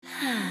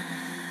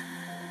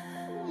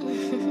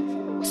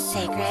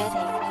Sacred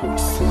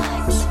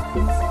Slut.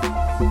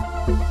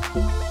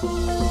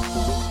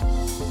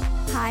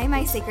 Hi,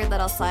 my sacred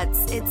little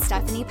sluts. It's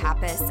Stephanie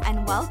Pappas,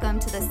 and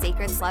welcome to the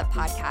Sacred Slut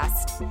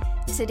podcast.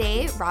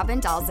 Today, Robyn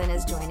Dalzen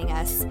is joining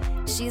us.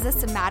 She's a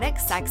somatic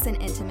sex and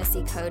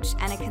intimacy coach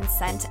and a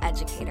consent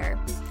educator.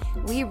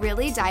 We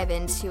really dive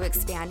into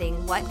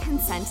expanding what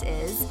consent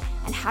is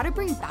and how to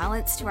bring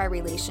balance to our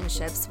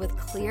relationships with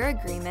clear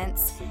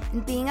agreements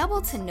and being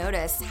able to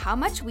notice how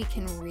much we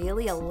can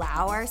really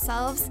allow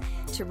ourselves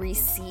to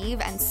receive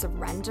and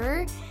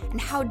surrender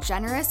and how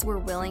generous we're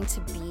willing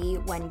to be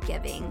when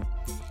giving.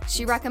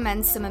 She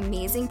recommends some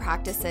amazing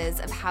practices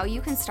of how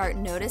you can start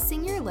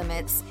noticing your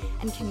limits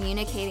and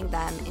communicating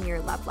them in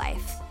your love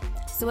life.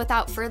 So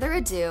without further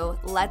ado,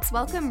 let's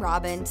welcome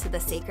Robyn to the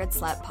Sacred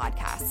Slut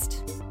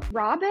podcast.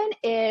 Robyn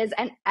is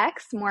an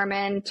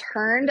ex-Mormon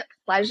turned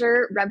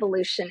pleasure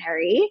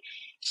revolutionary.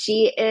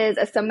 She is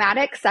a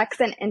somatic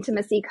sex and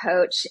intimacy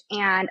coach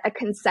and a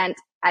consent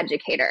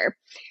educator.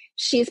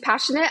 She's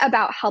passionate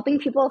about helping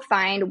people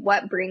find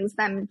what brings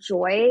them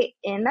joy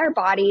in their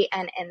body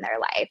and in their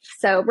life.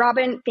 So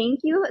Robyn, thank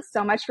you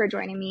so much for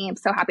joining me. I'm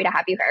so happy to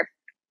have you here.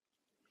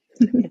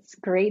 It's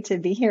great to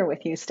be here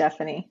with you,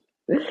 Stephanie.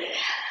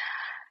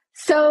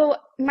 So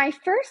my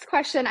first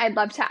question I'd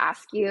love to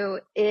ask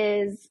you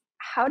is,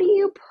 how do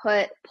you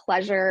put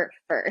pleasure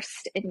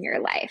first in your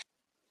life?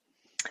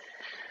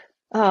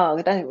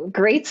 Oh,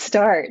 great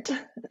start.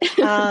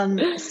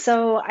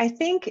 So I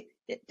think,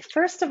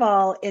 first of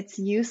all, it's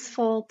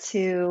useful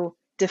to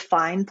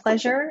define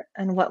pleasure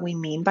and what we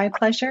mean by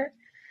pleasure,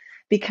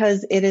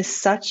 because it is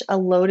such a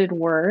loaded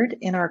word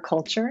in our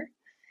culture.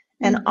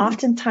 And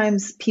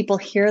oftentimes people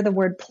hear the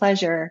word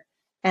pleasure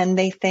and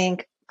they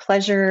think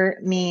pleasure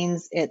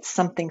means it's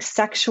something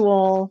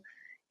sexual,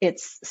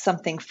 it's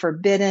something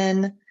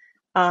forbidden.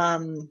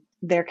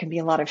 There can be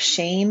a lot of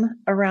shame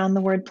around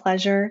the word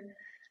pleasure.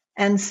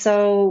 And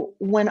so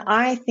when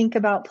I think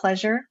about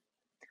pleasure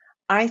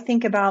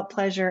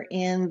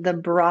in the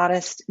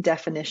broadest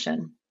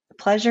definition.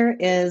 Pleasure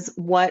is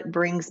what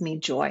brings me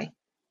joy.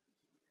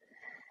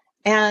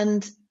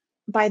 And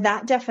by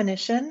that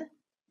definition,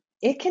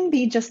 it can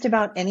be just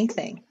about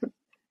anything.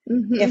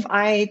 If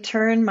I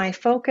turn my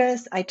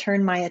focus, I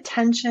turn my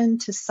attention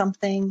to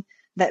something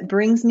that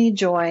brings me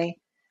joy,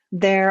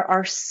 there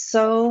are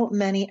so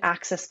many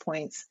access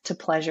points to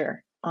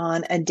pleasure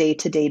on a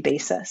day-to-day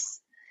basis.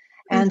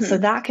 And so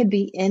that could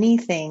be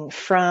anything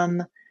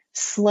from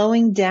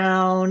slowing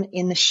down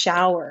in the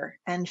shower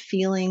and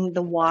feeling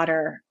the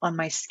water on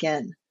my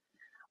skin,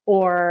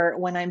 or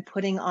when I'm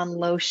putting on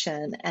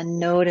lotion and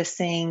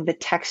noticing the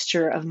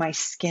texture of my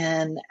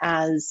skin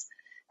as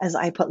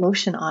I put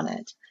lotion on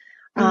it.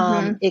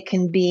 It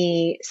can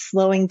be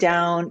slowing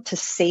down to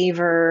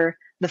savor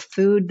the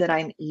food that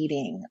I'm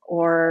eating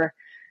or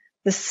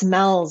the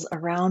smells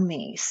around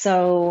me.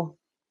 So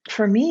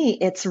for me,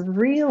 it's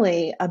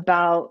really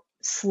about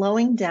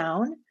slowing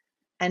down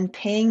and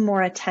paying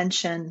more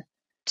attention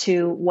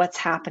to what's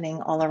happening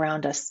all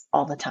around us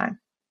all the time.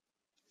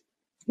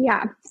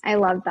 Yeah, I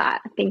love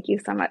that. Thank you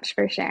so much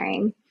for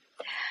sharing.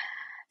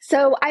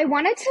 So I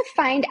wanted to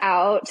find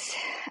out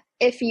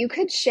if you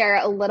could share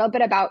a little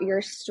bit about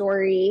your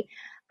story,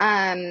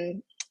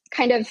 kind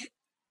of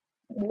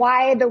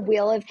why the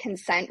Wheel of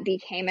Consent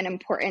became an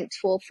important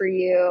tool for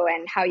you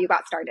and how you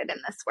got started in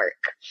this work.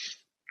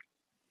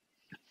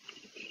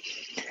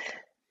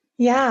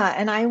 Yeah,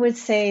 and I would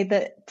say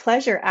that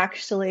pleasure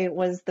actually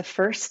was the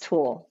first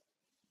tool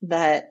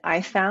that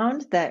I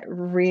found that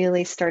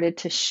really started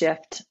to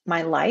shift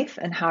my life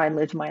and how I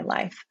lived my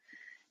life.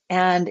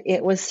 And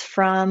it was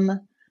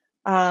from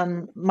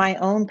my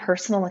own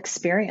personal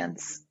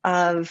experience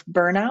of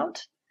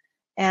burnout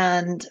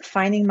and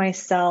finding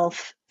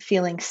myself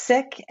feeling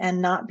sick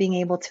and not being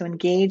able to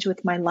engage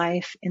with my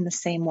life in the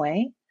same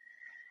way.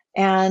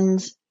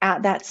 And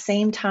at that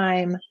same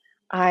time,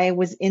 I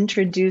was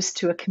introduced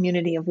to a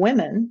community of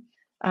women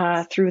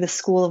through the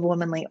School of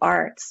Womanly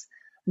Arts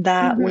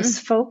that was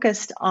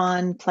focused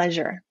on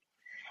pleasure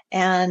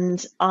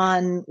and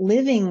on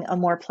living a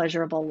more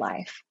pleasurable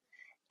life.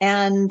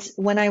 And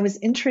when I was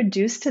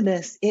introduced to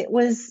this, it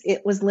was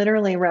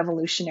literally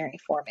revolutionary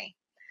for me.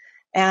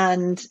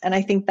 And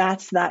I think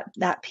that's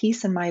that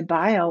piece in my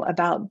bio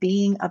about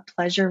being a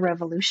pleasure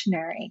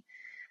revolutionary,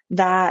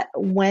 that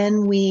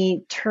when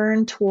we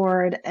turn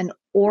toward and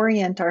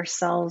orient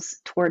ourselves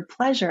toward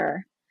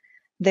pleasure,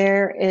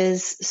 there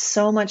is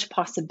so much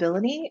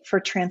possibility for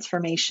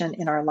transformation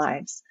in our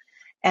lives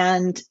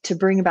and to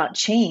bring about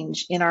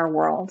change in our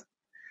world.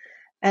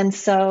 And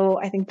so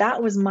I think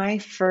that was my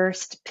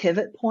first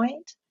pivot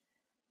point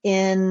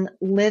in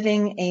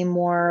living a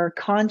more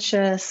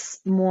conscious,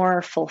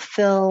 more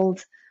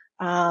fulfilled,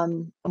 a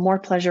more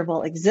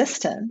pleasurable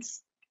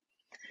existence.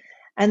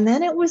 And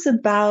then it was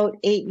about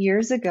 8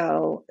 years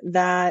ago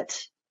that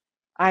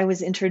I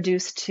was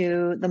introduced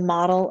to the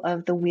model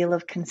of the Wheel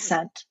of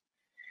Consent,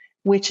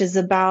 which is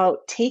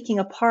about taking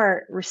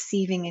apart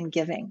receiving and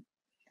giving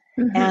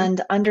and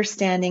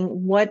understanding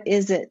what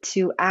is it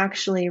to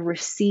actually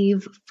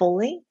receive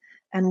fully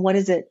and what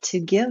is it to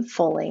give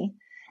fully,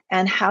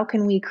 And how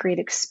can we create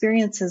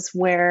experiences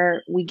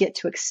where we get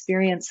to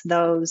experience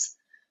those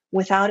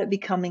without it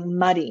becoming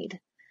muddied?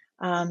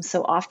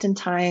 So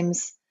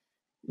oftentimes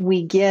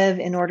we give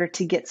in order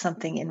to get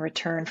something in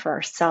return for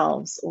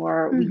ourselves,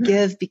 or we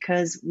give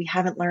because we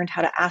haven't learned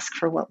how to ask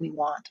for what we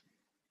want.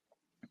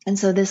 And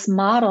so this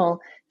model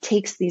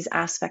takes these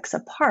aspects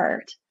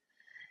apart.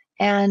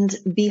 And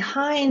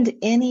behind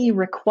any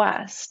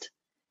request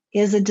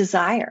is a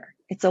desire,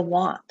 it's a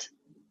want.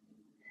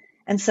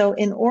 And so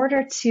in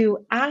order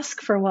to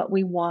ask for what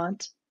we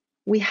want,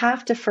 we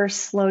have to first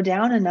slow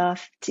down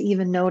enough to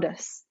even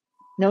notice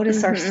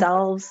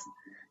ourselves,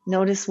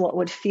 notice what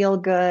would feel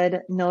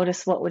good,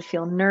 notice what would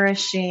feel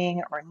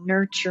nourishing or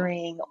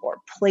nurturing or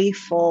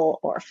playful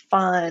or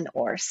fun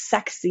or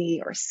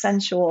sexy or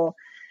sensual.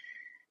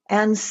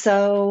 And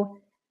so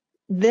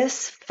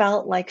this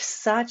felt like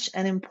such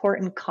an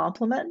important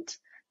complement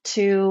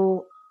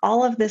to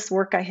all of this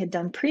work I had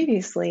done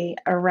previously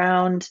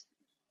around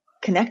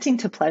connecting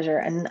to pleasure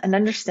and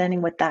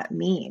understanding what that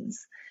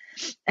means.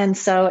 And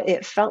so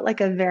it felt like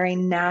a very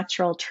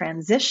natural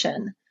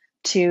transition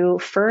to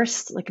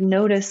first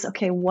notice,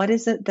 okay, what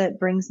is it that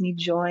brings me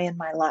joy in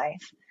my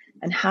life?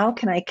 And how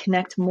can I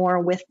connect more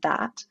with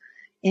that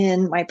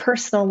in my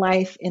personal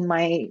life, in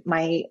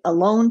my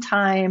alone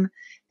time,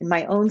 in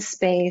my own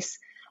space?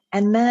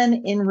 And then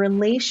in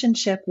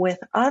relationship with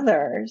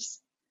others,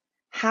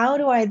 how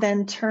do I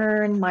then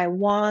turn my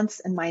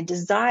wants and my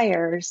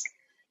desires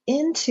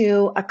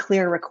into a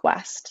clear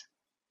request,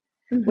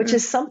 which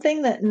is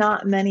something that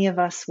not many of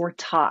us were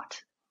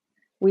taught.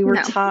 We were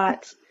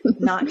taught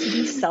not to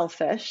be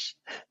selfish.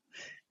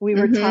 We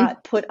were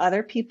taught put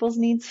other people's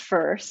needs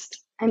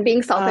first. And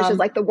being selfish is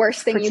like the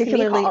worst thing you can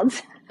be called.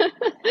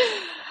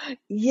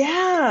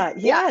 Yeah.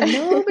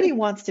 Nobody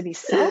wants to be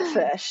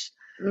selfish.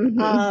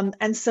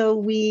 And so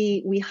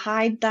we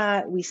hide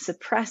that, we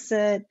suppress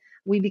it,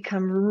 we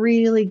become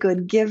really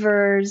good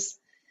givers.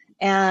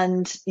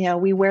 And,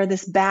 we wear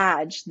this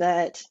badge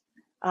that,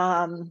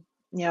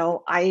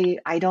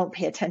 I don't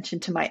pay attention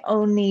to my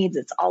own needs.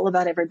 It's all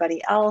about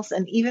everybody else.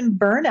 And even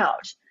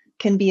burnout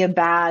can be a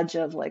badge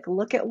of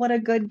look at what a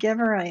good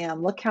giver I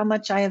am. Look how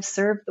much I have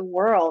served the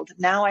world.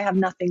 Now I have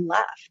nothing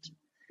left.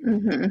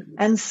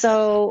 And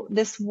so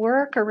this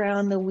work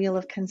around the wheel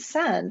of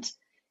consent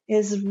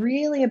is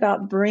really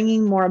about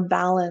bringing more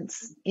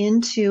balance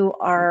into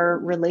our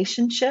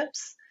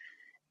relationships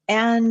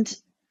and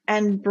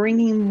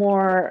bringing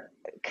more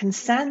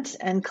consent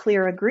and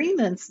clear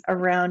agreements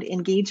around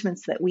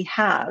engagements that we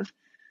have.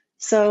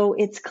 So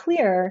it's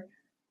clear,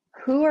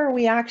 who are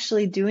we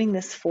actually doing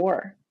this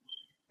for?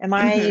 Am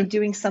I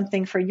doing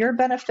something for your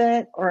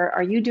benefit, or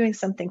are you doing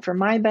something for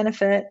my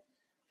benefit?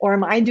 Or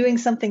am I doing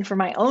something for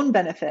my own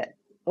benefit?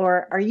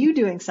 Or are you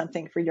doing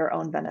something for your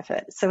own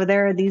benefit? So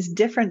there are these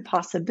different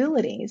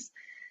possibilities.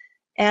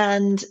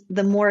 And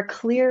the more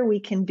clear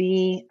we can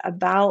be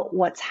about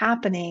what's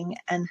happening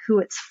and who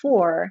it's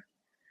for,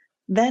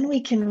 then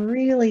we can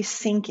really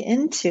sink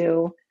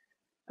into,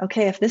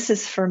 okay, if this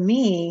is for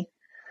me,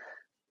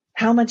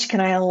 how much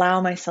can I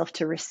allow myself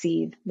to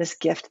receive this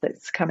gift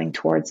that's coming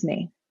towards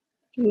me?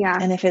 Yeah.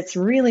 And if it's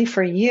really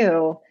for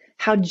you,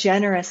 how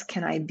generous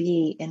can I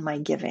be in my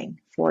giving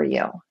for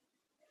you?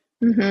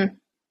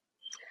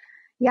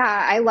 Yeah,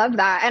 I love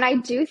that. And I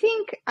do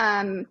think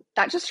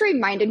that just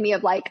reminded me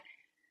of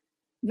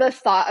the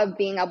thought of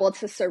being able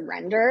to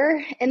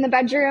surrender in the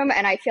bedroom.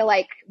 And I feel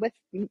like with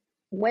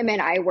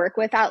women I work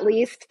with, at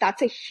least,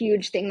 that's a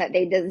huge thing that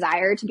they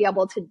desire to be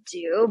able to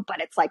do, but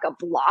it's like a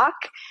block.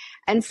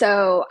 And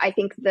so I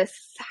think this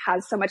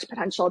has so much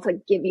potential to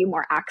give you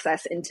more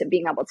access into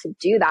being able to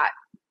do that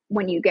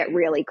when you get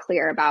really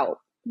clear about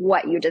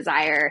what you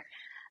desire,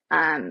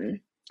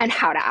 and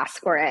how to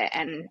ask for it,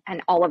 and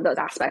all of those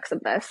aspects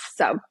of this.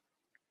 So,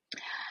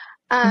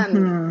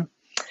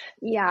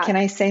 yeah. Can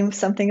I say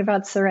something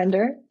about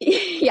surrender?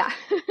 Yeah.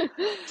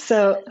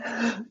 So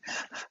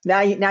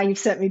now you've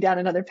sent me down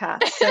another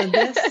path. So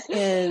this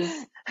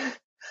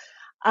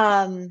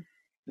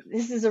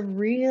is a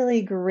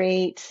really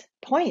great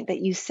point that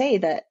you say,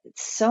 that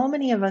so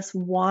many of us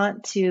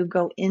want to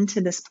go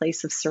into this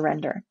place of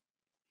surrender.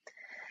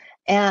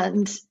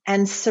 And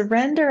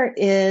surrender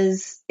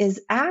is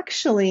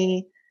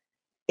actually,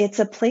 it's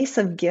a place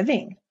of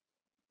giving.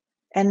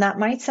 And that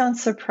might sound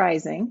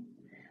surprising,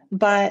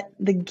 but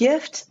the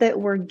gift that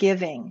we're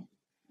giving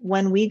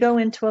when we go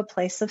into a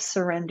place of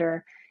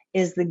surrender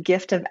is the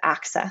gift of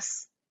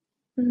access.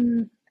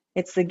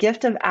 It's the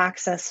gift of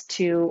access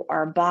to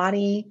our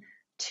body,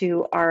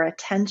 to our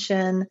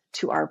attention,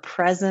 to our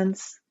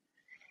presence.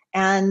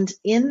 And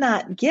in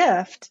that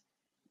gift,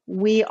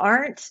 we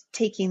aren't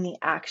taking the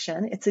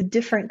action. It's a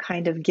different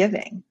kind of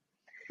giving.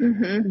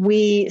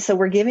 So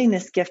we're giving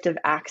this gift of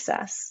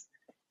access.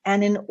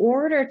 And in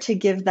order to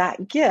give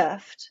that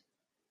gift,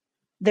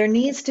 there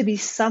needs to be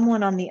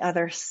someone on the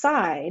other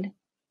side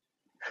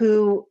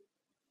who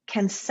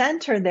can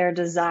center their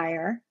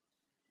desire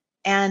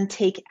and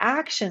take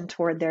action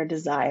toward their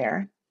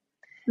desire.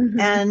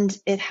 And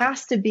it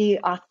has to be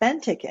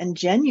authentic and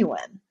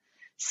genuine.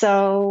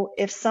 So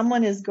if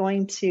someone is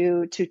going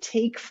to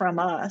take from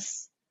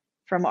us,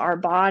 from our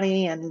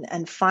body,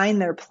 and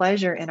find their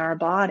pleasure in our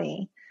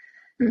body,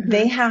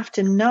 they have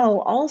to know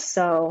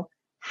also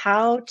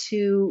how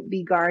to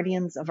be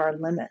guardians of our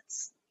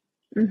limits.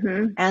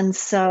 And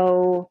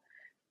so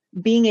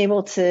being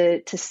able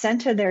to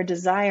center their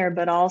desire,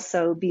 but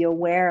also be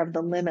aware of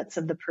the limits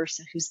of the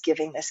person who's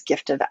giving this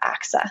gift of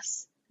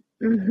access.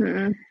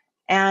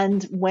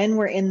 And when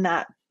we're in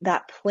that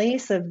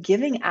place of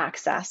giving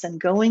access and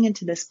going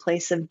into this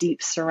place of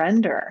deep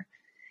surrender,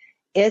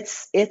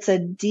 it's a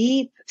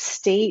deep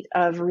state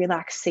of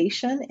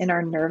relaxation in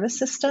our nervous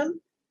system.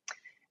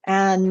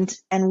 And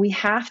we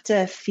have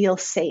to feel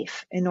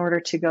safe in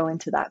order to go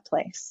into that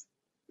place.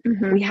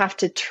 We have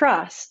to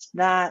trust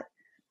that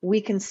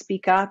we can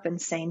speak up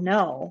and say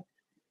no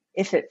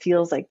if it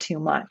feels like too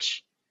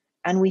much.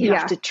 And we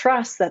have to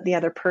trust that the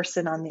other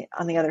person on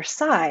the other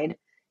side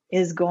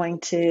is going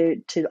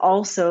to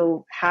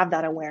also have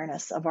that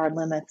awareness of our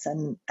limits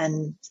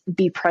and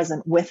be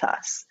present with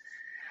us.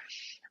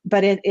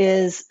 But it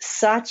is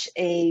such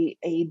a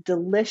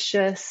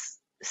delicious,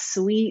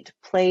 sweet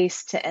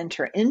place to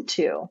enter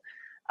into,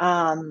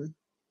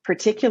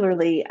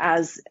 particularly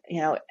as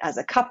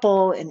a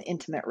couple in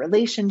intimate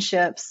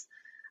relationships.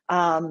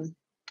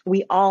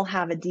 We all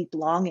have a deep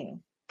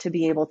longing to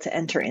be able to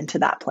enter into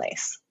that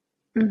place.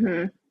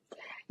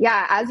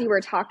 Yeah, as you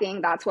were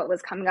talking, that's what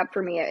was coming up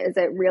for me, is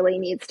it really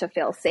needs to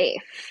feel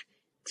safe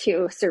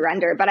to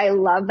surrender. But I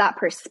love that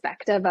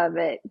perspective of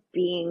it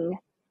being,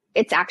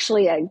 it's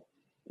actually a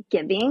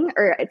giving,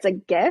 or it's a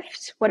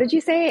gift. What did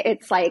you say?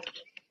 It's like,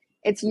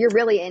 you're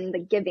really in the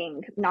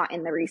giving, not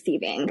in the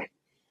receiving.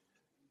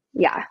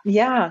 Yeah.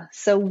 Yeah.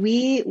 So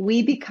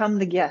we become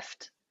the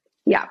gift.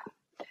 Yeah.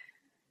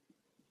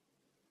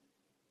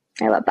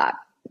 I love that.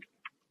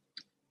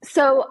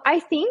 So I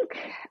think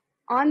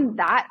on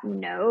that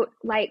note,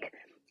 like,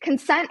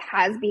 consent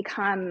has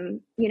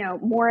become,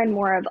 more and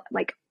more of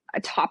like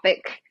a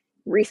topic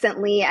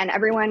recently, and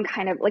everyone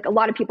kind of, like, a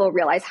lot of people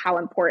realize how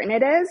important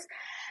it is.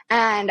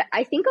 And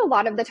I think a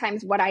lot of the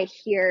times what I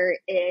hear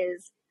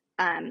is,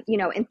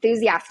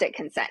 enthusiastic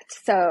consent.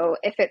 So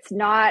if it's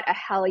not a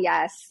hell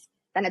yes,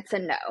 then it's a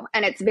no.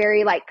 And it's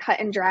very like cut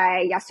and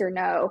dry, yes or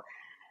no.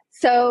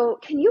 So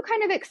can you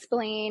kind of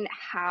explain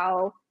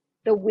how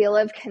the wheel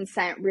of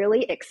consent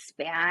really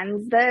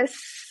expands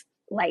this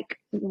like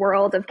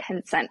world of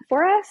consent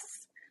for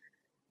us?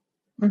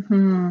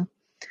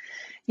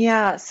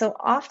 Yeah. So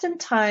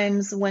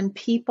oftentimes when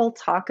people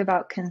talk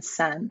about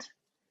consent,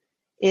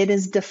 it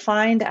is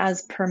defined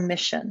as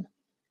permission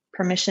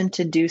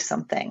to do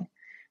something.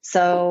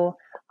 So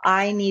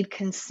I need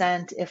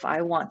consent if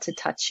I want to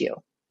touch you.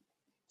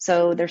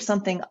 So there's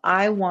something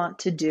I want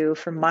to do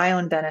for my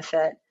own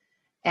benefit,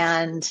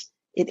 and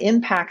it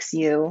impacts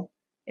you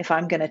if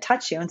I'm going to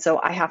touch you. And so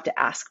I have to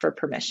ask for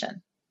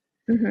permission.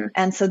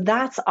 And so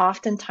that's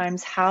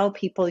oftentimes how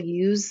people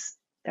use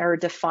or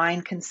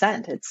define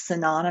consent. It's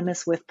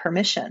synonymous with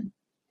permission.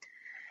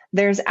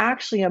 There's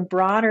actually a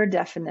broader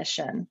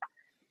definition,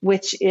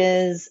 which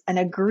is an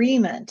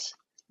agreement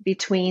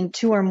between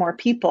two or more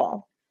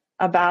people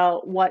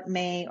about what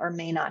may or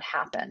may not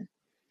happen.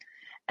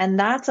 And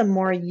that's a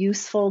more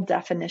useful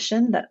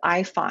definition that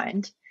I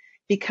find,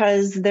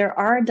 because there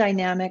are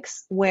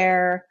dynamics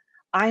where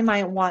I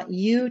might want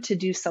you to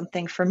do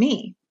something for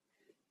me,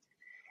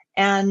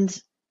 and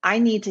I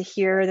need to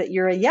hear that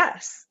you're a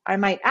yes. I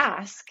might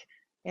ask,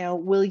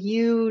 will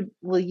you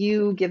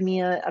give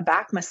me a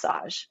back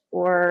massage,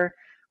 or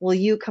will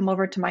you come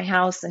over to my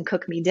house and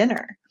cook me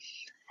dinner?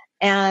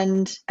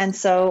 And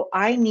so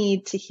I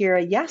need to hear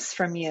a yes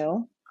from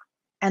you.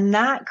 And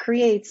that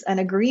creates an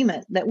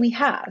agreement that we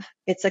have.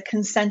 It's a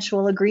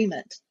consensual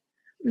agreement.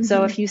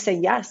 So if you say,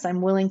 yes,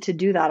 I'm willing to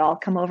do that, I'll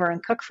come over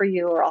and cook for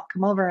you, or I'll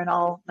come over and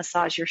I'll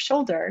massage your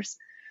shoulders,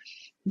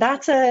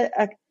 that's a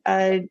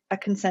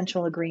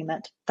consensual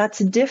agreement. That's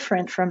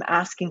different from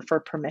asking for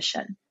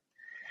permission.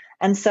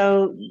 And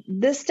so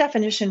this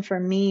definition for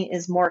me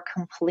is more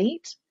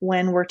complete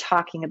when we're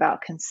talking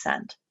about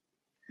consent.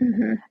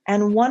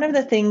 And one of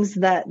the things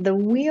that the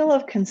wheel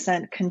of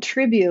consent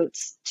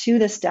contributes to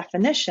this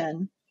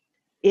definition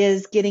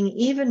is getting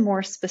even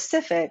more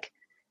specific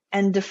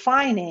and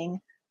defining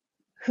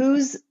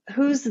who's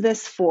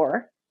this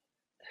for,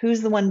 who's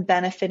the one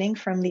benefiting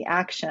from the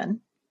action.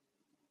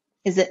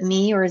 Is it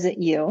me or is it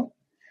you?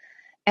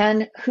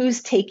 And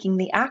who's taking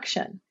the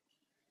action?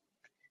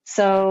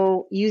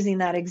 So using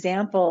that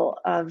example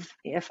of,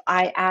 if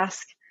I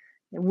ask,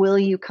 will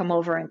you come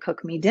over and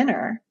cook me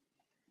dinner?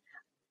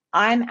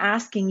 I'm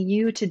asking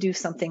you to do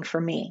something for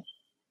me.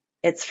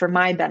 It's for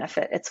my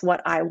benefit. It's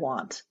what I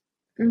want.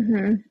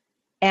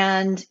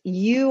 And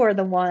you are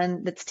the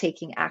one that's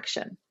taking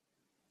action.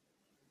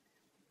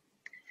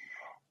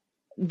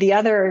 The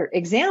other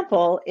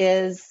example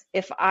is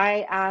if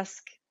I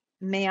ask,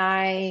 may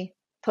I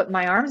put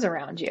my arms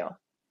around you?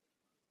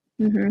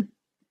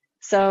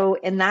 So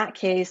in that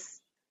case,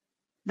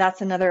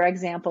 that's another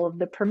example of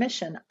the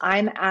permission.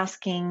 I'm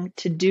asking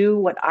to do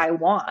what I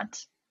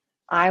want.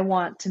 I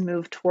want to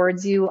move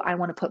towards you. I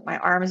want to put my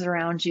arms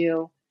around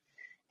you.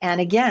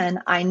 And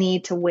again, I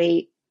need to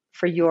wait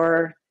for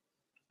your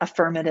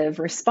affirmative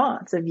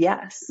response of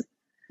yes.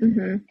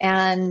 Mm-hmm.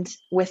 And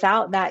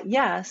without that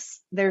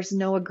yes, there's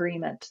no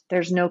agreement.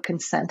 There's no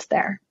consent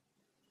there.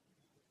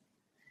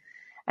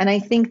 And I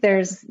think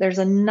there's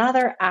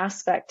another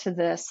aspect to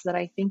this that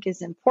I think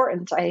is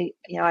important. I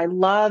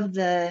love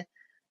the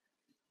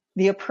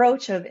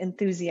approach of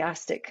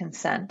enthusiastic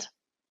consent.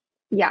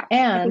 Yeah.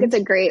 And I think it's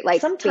a great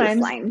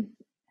sometimes, baseline.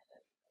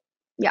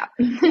 Yeah.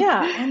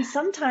 yeah. And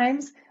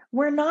sometimes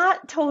we're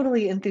not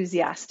totally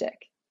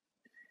enthusiastic,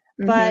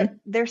 but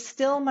there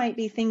still might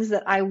be things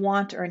that I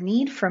want or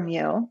need from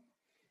you.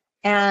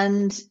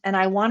 And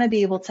I want to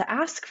be able to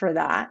ask for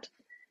that.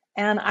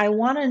 And I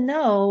want to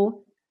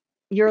know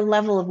your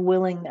level of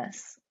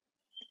willingness.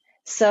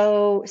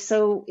 So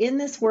in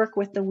this work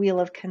with the wheel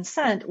of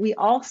consent, we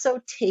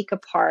also take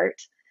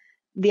apart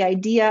the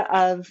idea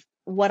of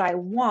what I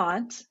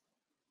want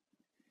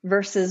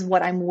versus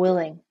what I'm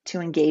willing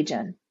to engage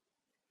in.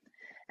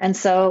 And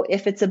so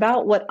if it's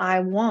about what I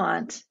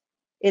want,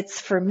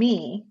 it's for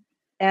me,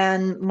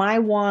 and my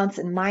wants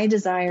and my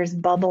desires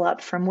bubble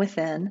up from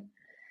within.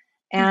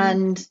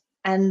 And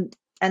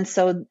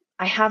so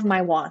I have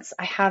my wants,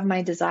 I have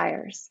my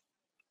desires.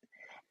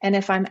 And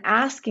if I'm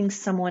asking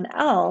someone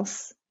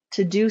else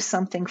to do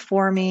something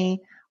for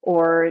me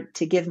or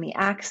to give me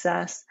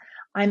access,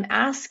 I'm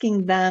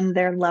asking them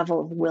their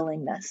level of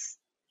willingness.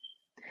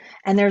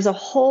 And there's a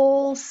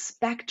whole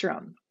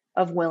spectrum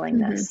of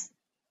willingness.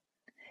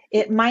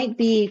 It might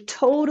be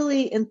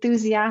totally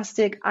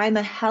enthusiastic. I'm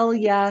a hell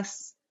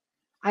yes.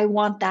 I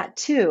want that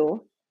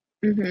too.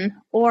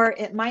 Or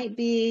it might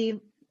be,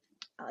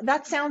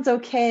 that sounds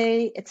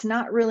okay. It's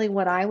not really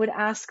what I would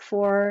ask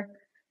for,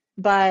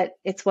 but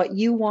it's what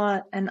you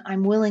want, and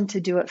I'm willing to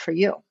do it for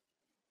you.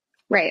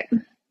 Right.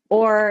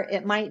 Or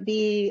it might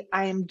be,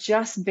 I am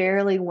just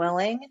barely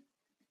willing,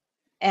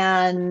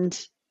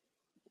 and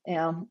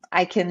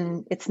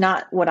it's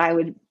not what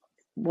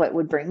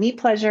would bring me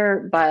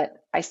pleasure, but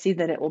I see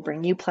that it will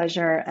bring you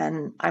pleasure,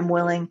 and I'm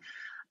willing,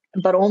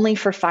 but only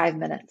for 5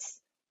 minutes.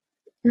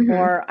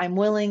 Or I'm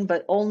willing,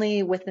 but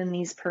only within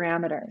these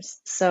parameters.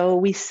 So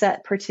we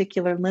set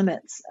particular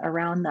limits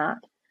around that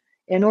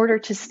in order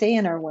to stay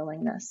in our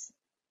willingness.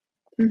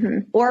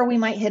 Or we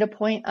might hit a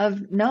point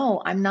of,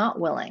 no, I'm not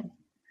willing.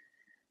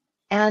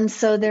 And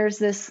so there's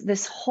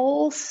this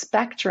whole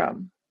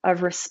spectrum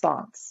of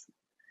response.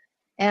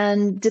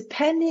 And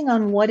depending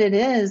on what it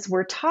is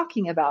we're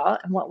talking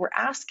about and what we're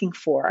asking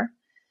for,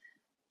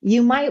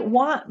 you might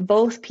want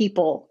both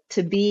people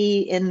to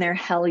be in their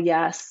hell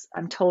yes,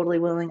 I'm totally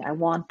willing, I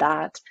want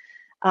that.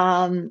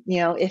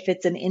 If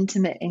it's an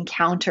intimate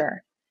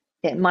encounter,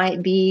 it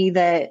might be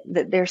that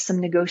there's some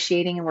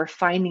negotiating and we're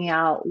finding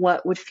out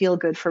what would feel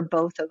good for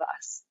both of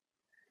us.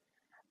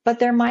 But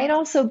there might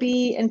also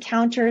be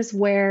encounters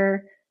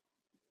where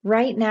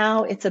right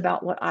now it's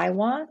about what I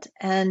want,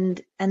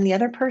 and the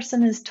other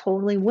person is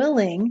totally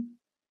willing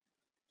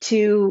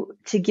to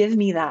give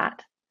me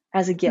that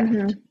as a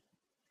gift.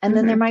 And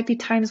then there might be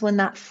times when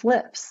that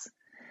flips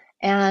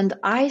and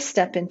I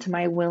step into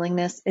my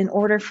willingness in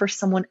order for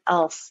someone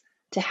else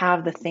to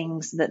have the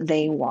things that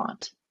they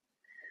want.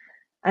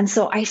 And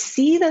so I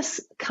see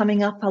this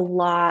coming up a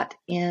lot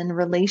in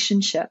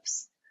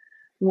relationships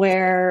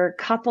where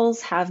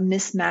couples have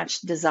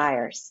mismatched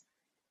desires.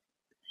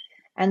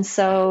 And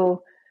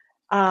so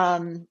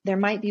there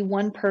might be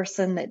one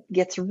person that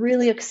gets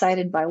really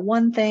excited by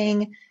one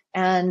thing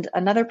and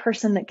another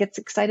person that gets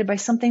excited by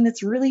something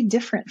that's really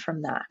different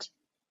from that.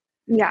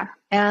 Yeah.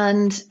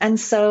 And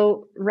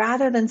so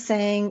rather than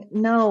saying,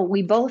 no,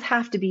 we both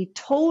have to be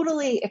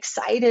totally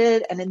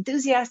excited and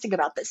enthusiastic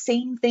about the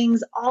same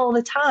things all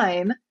the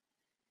time,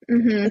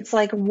 it's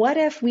like, what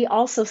if we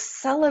also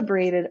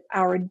celebrated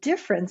our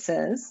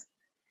differences?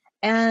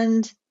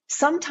 And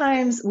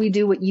sometimes we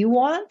do what you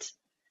want,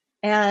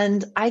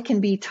 and I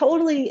can be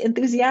totally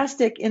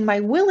enthusiastic in my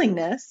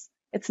willingness.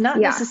 It's not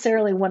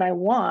necessarily what I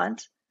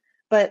want,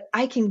 but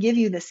I can give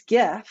you this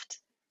gift.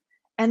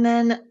 And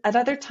then at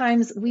other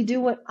times, we do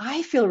what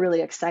I feel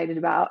really excited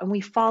about, and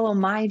we follow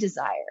my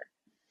desire.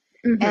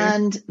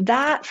 And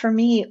that, for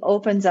me,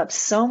 opens up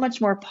so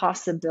much more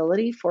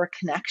possibility for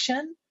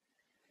connection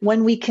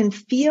when we can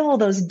feel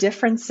those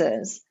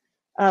differences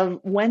of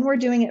when we're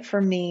doing it for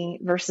me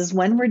versus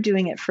when we're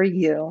doing it for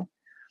you,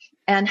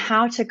 and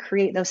how to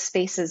create those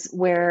spaces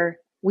where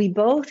we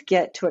both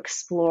get to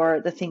explore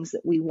the things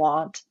that we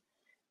want,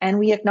 and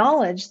we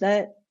acknowledge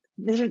that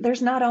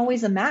there's not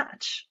always a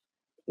match.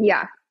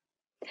 Yeah,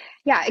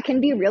 it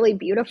can be really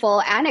beautiful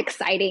and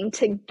exciting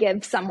to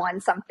give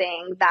someone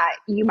something that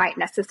you might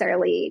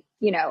necessarily,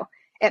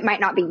 it might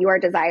not be your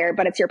desire,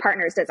 but it's your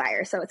partner's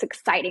desire. So it's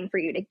exciting for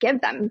you to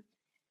give them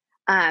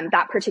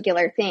that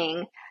particular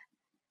thing.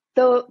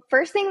 The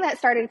first thing that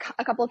started,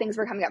 a couple of things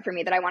were coming up for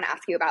me that I want to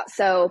ask you about.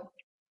 So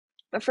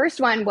the first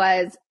one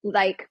was,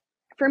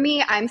 for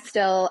me, I'm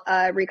still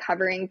a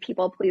recovering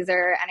people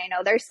pleaser. And I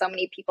know there's so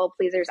many people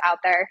pleasers out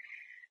there.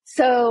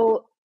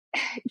 So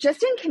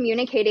just in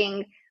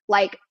communicating,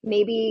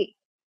 maybe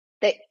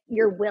that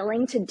you're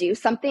willing to do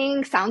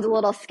something sounds a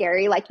little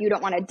scary, like you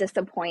don't want to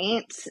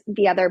disappoint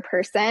the other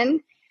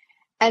person.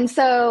 And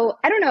so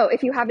I don't know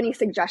if you have any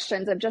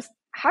suggestions of just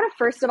how to,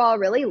 first of all,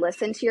 really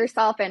listen to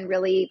yourself and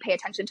really pay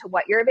attention to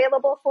what you're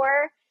available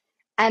for,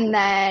 and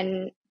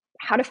then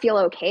how to feel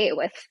okay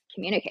with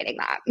communicating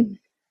that.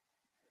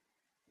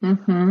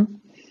 Mm-hmm.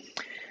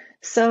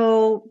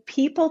 So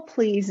people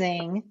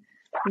pleasing,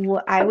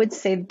 I would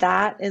say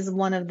that is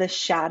one of the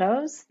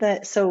shadows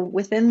so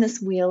within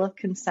this wheel of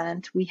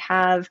consent, we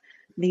have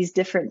these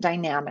different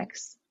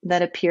dynamics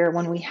that appear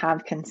when we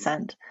have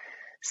consent.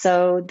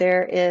 So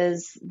there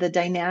is the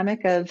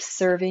dynamic of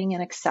serving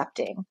and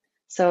accepting.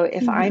 So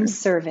if I'm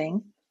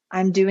serving,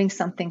 I'm doing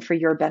something for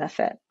your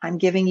benefit. I'm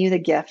giving you the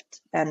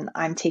gift and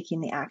I'm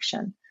taking the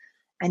action.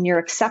 And you're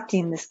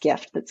accepting this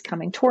gift that's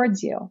coming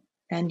towards you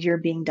and you're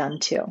being done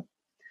to.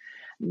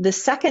 The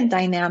second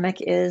dynamic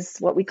is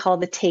what we call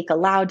the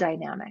take-allow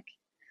dynamic,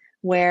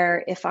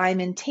 where if I'm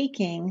in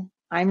taking,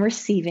 I'm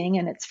receiving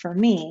and it's for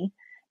me,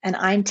 and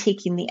I'm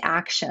taking the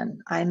action.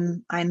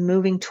 I'm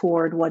moving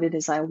toward what it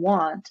is I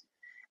want.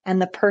 And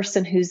the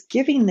person who's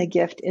giving the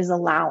gift is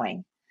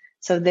allowing.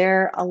 So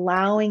they're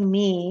allowing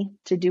me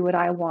to do what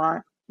I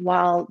want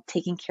while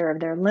taking care of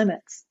their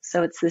limits.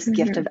 So it's this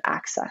gift of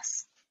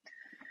access.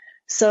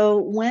 So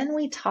when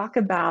we talk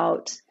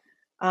about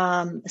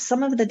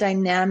some of the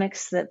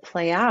dynamics that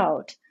play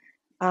out,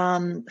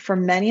 for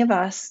many of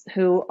us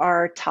who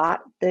are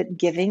taught that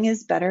giving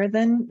is better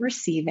than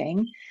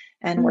receiving,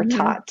 and we're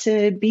taught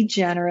to be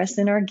generous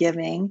in our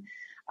giving,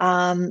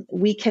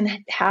 we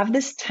can have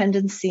this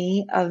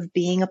tendency of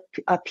being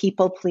a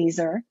people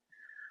pleaser,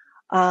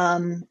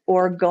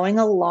 or going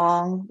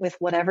along with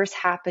whatever's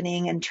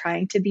happening and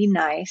trying to be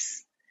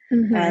nice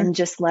and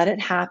just let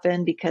it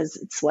happen because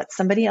it's what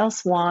somebody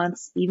else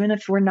wants, even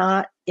if we're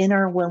not in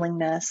our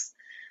willingness.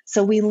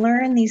 So we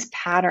learn these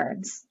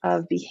patterns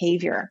of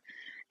behavior,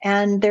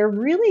 and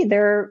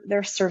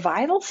they're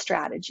survival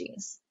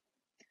strategies.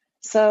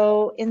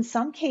 So in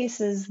some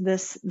cases,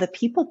 the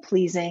people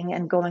pleasing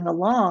and going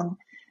along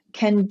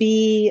can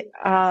be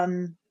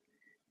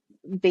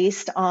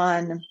based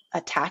on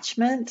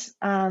attachment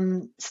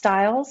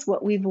styles,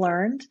 what we've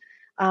learned.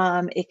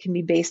 It can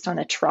be based on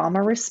a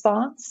trauma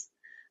response.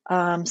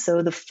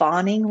 So the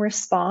fawning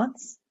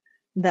response,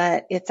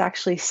 that it's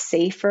actually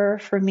safer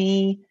for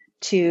me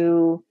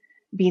to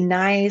be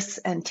nice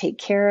and take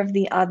care of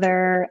the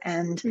other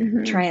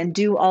and try and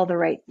do all the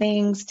right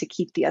things to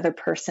keep the other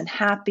person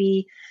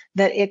happy,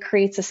 that it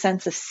creates a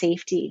sense of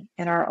safety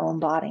in our own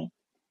body.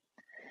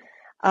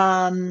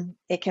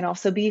 It can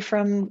also be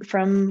from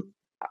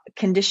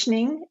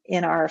conditioning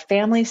in our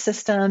family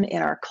system,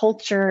 in our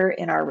culture,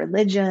 in our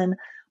religion,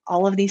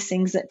 all of these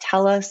things that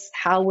tell us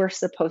how we're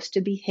supposed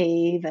to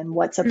behave and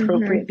what's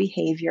appropriate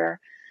behavior.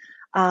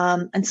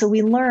 And so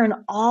we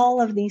learn all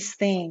of these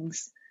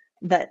things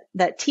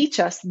that teach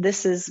us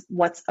this is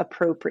what's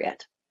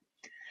appropriate.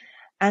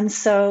 And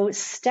so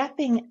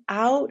stepping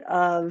out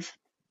of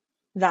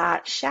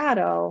that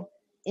shadow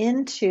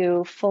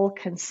into full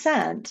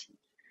consent,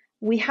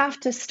 we have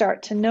to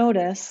start to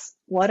notice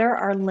what are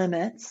our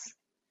limits.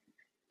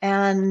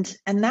 And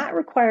that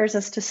requires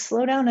us to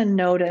slow down and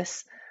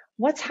notice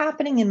what's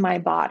happening in my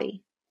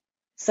body.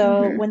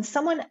 So when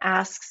someone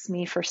asks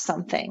me for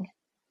something,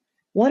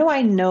 what do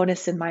I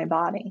notice in my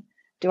body?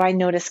 Do I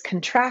notice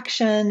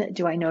contraction?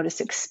 Do I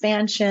notice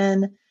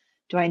expansion?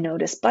 Do I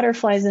notice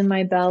butterflies in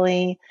my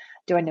belly?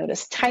 Do I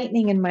notice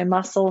tightening in my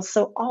muscles?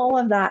 So all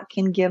of that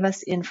can give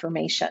us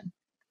information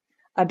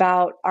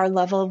about our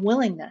level of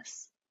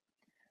willingness.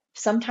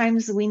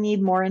 Sometimes we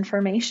need more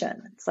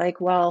information. It's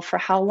like, well, for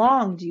how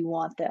long do you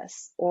want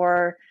this?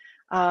 Or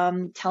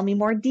tell me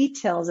more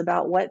details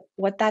about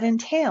what that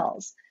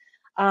entails.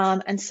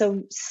 And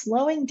so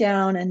slowing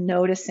down and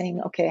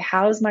noticing, okay,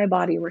 how's my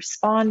body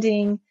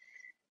responding?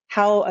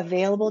 How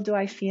available do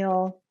I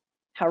feel?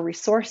 How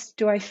resourced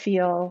do I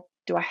feel?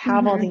 Do I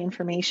have all the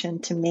information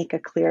to make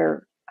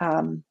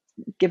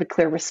give a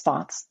clear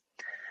response?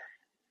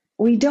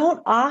 We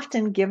don't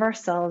often give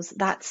ourselves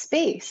that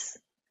space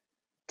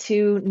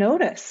to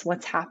notice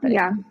what's happening.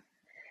 Yeah.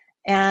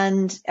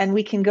 And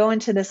we can go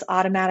into this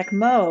automatic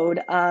mode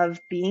of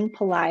being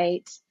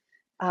polite,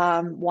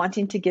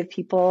 wanting to give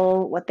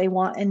people what they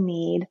want and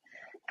need.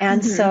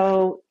 And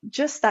so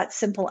just that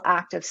simple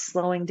act of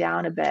slowing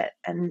down a bit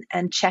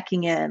and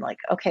checking in, like,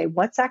 okay,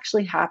 what's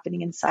actually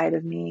happening inside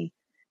of me?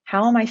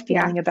 How am I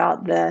feeling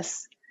about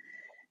this?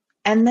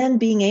 And then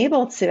being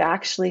able to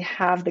actually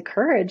have the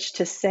courage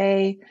to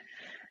say,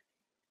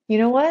 you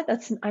know what,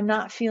 I'm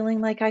not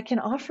feeling like I can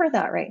offer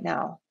that right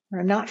now, or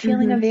I'm not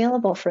feeling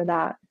available for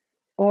that,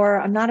 or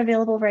I'm not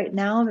available right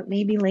now, but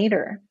maybe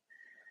later.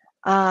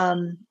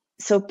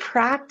 So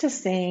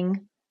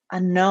practicing a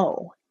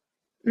no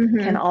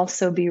can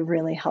also be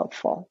really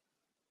helpful.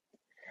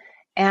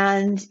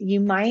 And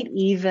you might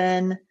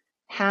even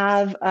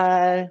have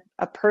a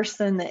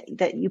person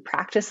that you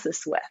practice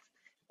this with.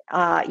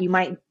 You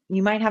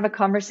might have a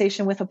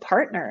conversation with a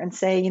partner and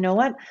say, you know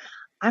what,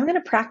 I'm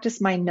going to practice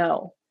my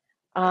no.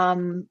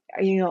 Are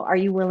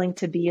you willing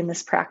to be in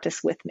this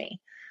practice with me?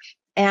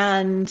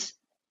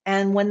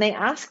 And when they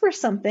ask for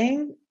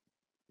something,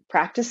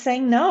 practice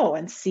saying no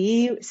and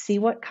see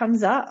what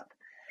comes up.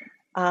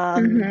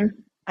 I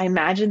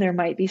imagine there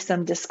might be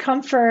some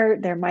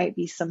discomfort. There might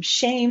be some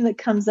shame that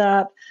comes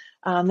up.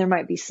 There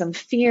might be some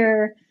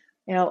fear.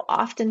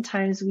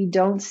 Oftentimes we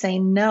don't say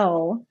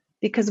no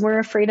because we're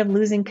afraid of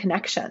losing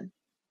connection.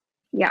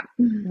 Yeah.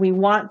 We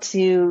want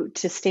to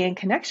stay in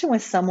connection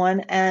with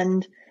someone.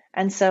 And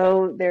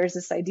so there's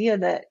this idea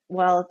that,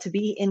 well, to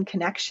be in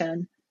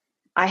connection,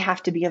 I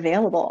have to be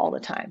available all the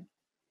time.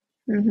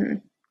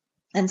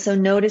 And so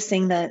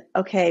noticing that,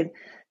 okay,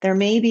 there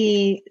may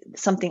be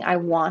something I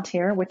want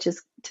here, which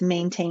is to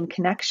maintain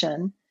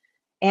connection.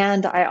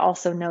 And I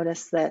also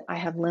notice that I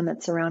have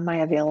limits around my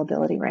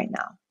availability right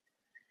now.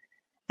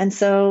 And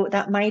so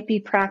that might be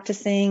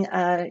practicing,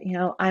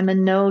 I'm a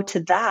no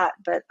to that,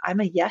 but I'm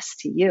a yes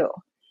to you.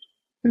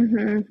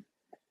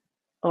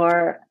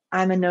 Or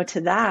I'm a no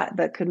to that,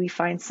 but could we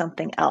find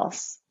something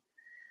else?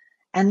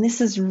 And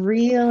this is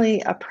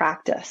really a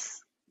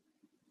practice.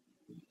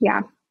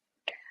 Yeah.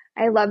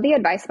 I love the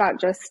advice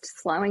about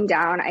just slowing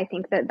down. I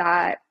think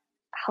that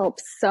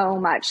helps so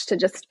much to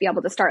just be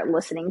able to start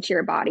listening to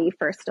your body,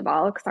 first of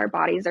all, because our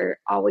bodies are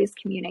always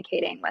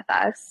communicating with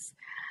us.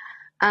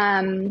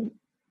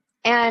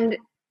 And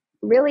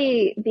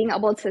really being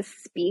able to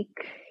speak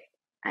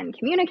and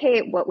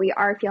communicate what we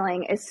are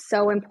feeling is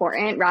so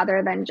important,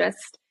 rather than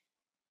just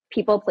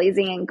people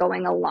pleasing and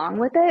going along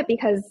with it.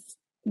 Because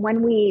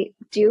when we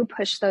do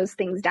push those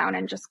things down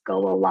and just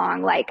go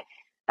along, like,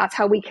 that's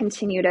how we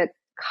continue to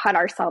cut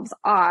ourselves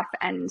off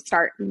and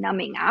start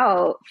numbing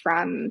out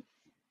from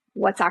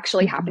what's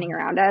actually happening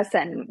around us,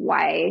 and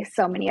why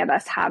so many of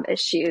us have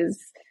issues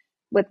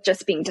with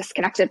just being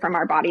disconnected from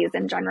our bodies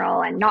in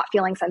general, and not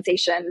feeling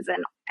sensations,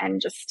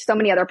 and just so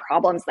many other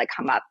problems that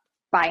come up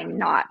by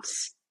not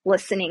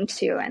listening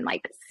to and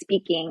like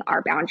speaking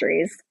our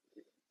boundaries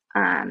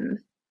and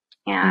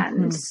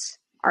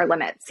our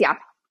limits.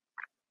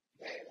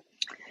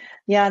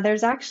 Yeah,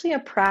 there's actually a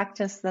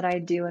practice that I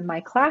do in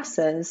my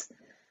classes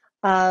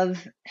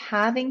of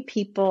having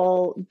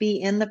people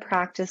be in the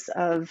practice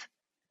of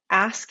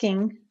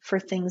asking for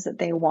things that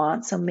they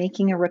want. So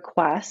making a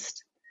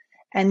request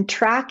and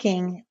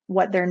tracking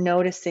what they're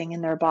noticing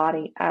in their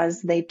body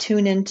as they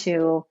tune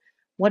into,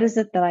 what is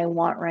it that I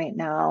want right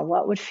now?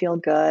 What would feel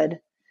good?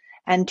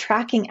 And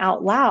tracking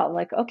out loud,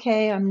 like,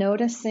 okay, I'm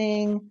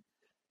noticing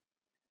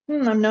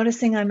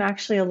I'm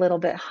actually a little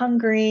bit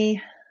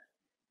hungry.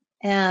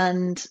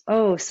 And,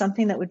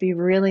 something that would be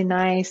really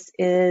nice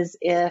is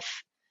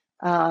if,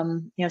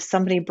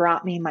 somebody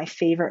brought me my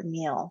favorite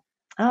meal.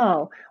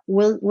 Oh,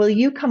 will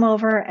you come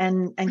over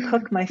and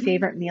cook my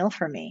favorite meal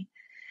for me?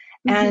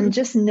 And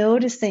just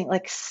noticing,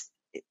 like,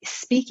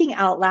 speaking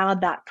out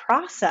loud that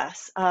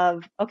process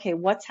of, okay,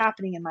 what's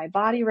happening in my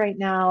body right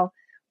now?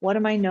 What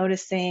am I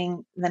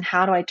noticing? Then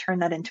how do I turn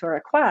that into a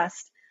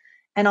request?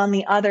 And on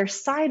the other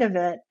side of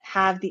it,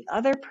 have the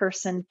other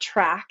person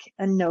track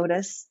and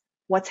notice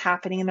what's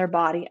happening in their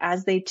body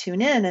as they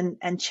tune in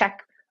and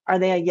check, are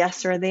they a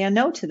yes or are they a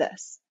no to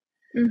this?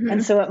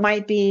 And so it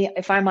might be,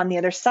 if I'm on the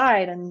other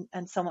side and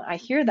I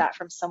hear that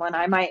from someone,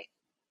 I might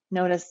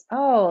notice,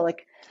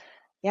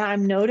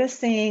 I'm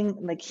noticing,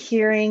 like,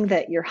 hearing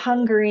that you're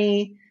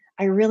hungry.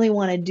 I really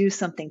want to do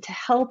something to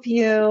help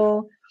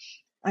you.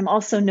 I'm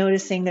also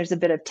noticing there's a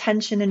bit of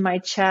tension in my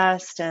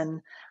chest, and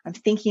I'm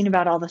thinking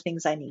about all the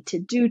things I need to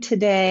do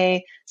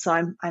today. So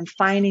I'm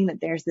finding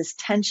that there's this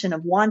tension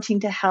of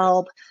wanting to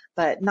help,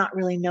 but not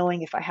really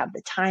knowing if I have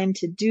the time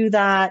to do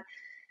that.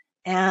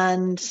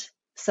 And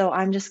so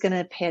I'm just going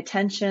to pay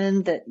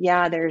attention that,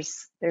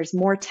 there's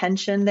more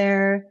tension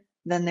there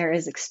than there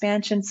is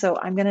expansion. So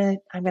I'm going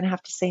to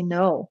have to say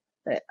no,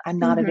 that I'm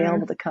not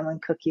available to come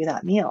and cook you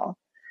that meal.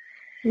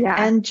 Yeah.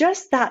 And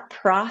just that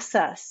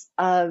process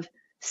of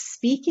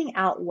speaking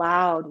out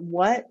loud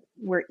what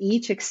we're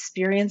each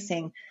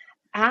experiencing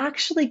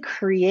actually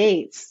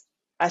creates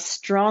a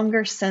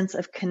stronger sense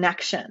of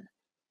connection.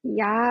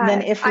 Yeah.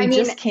 Than if we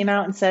just came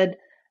out and said,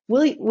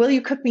 will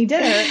you cook me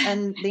dinner?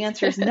 And the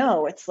answer is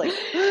no. It's like,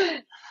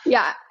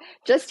 yeah,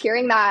 just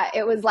hearing that,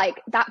 it was like,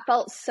 that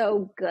felt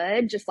so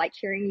good. Just like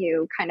hearing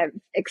you kind of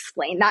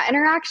explain that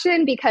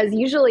interaction, because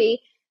usually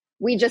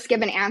we just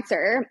give an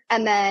answer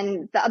and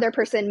then the other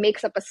person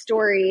makes up a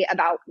story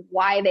about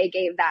why they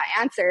gave that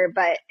answer.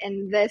 But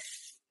in this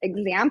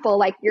example,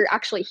 like, you're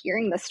actually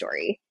hearing the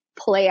story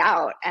play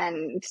out,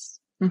 and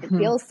it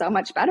feels so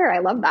much better. I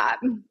love that.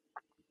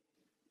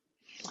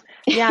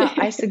 Yeah,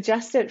 I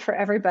suggest it for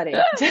everybody.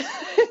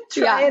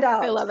 Try it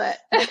out. I love it.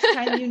 Next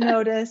time you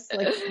notice,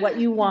 like, what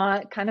you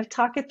want, kind of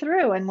talk it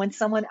through. And when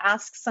someone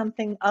asks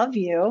something of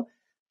you,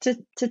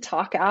 to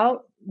talk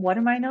out, what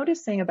am I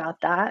noticing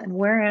about that? And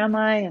where am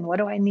I? And what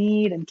do I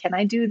need? And can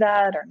I do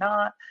that or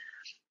not?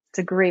 It's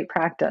a great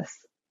practice.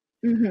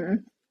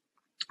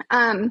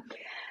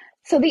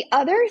 So the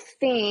other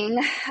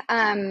thing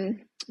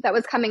that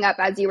was coming up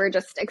as you were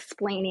just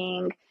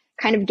explaining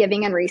kind of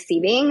giving and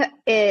receiving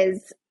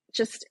is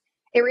just,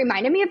 it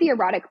reminded me of the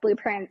erotic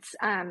blueprints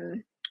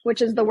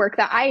which is the work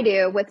that I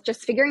do with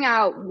just figuring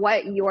out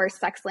what your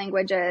sex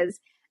language is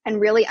and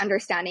really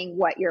understanding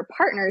what your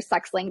partner's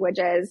sex language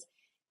is,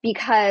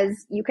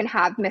 because you can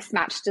have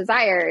mismatched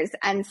desires.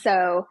 And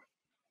so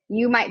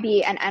you might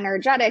be an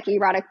energetic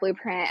erotic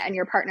blueprint and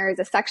your partner is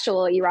a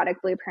sexual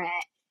erotic blueprint.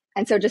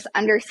 And so just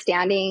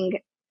understanding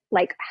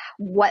like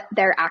what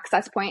their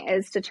access point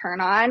is to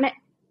turn on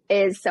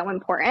is so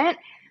important.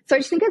 So I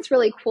just think it's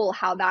really cool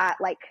how that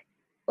like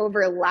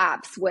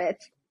overlaps with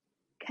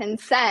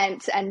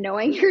consent and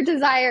knowing your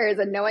desires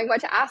and knowing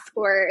what to ask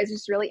for. Is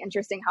just really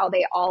interesting how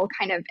they all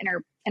kind of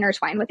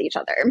intertwine with each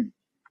other.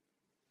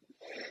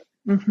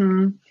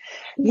 Mm-hmm.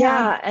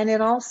 Yeah. And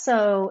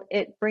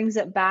it brings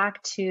it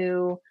back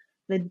to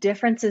the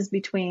differences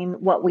between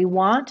what we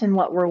want and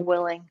what we're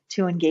willing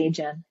to engage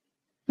in.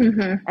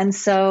 Mm-hmm. And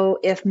so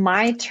if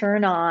my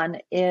turn on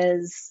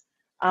is,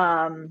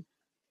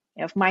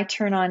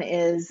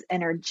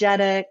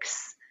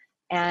 energetics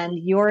and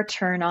your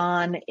turn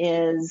on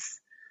is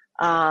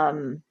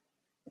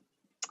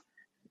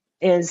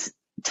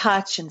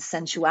touch and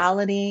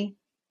sensuality,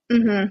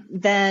 mm-hmm.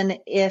 then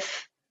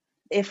if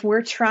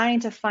we're trying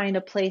to find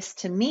a place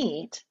to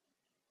meet,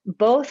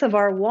 both of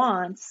our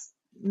wants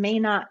may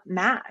not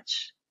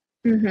match.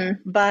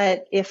 Mm-hmm.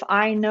 But if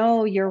I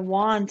know your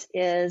want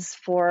is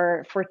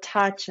for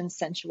touch and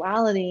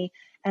sensuality,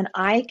 and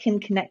I can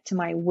connect to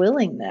my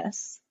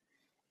willingness,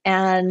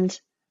 and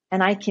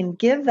I can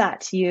give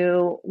that to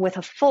you with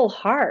a full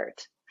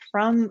heart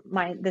from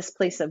this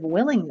place of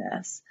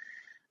willingness,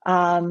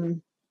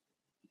 then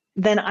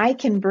I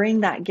can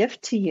bring that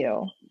gift to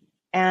you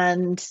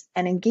and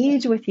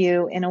engage with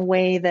you in a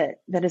way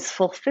that is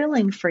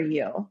fulfilling for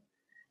you.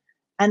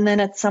 And then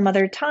at some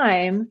other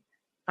time,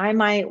 I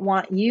might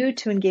want you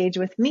to engage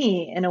with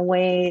me in a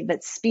way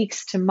that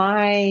speaks to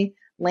my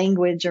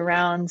language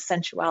around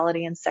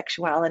sensuality and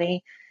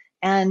sexuality.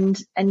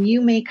 And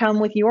you may come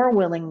with your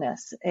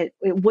willingness. It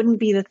wouldn't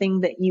be the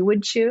thing that you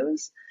would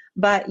choose,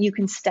 but you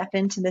can step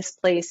into this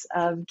place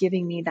of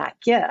giving me that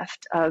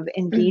gift of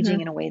engaging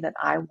mm-hmm. in a way that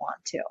I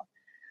want to.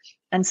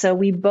 And so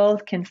we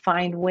both can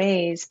find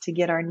ways to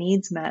get our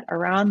needs met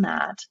around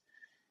that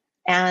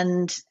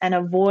and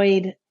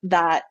avoid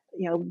that,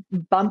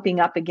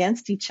 bumping up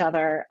against each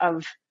other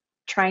of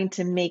trying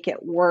to make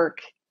it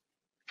work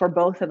for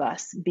both of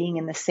us being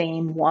in the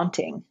same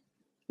wanting.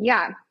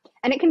 Yeah.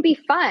 And it can be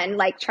fun,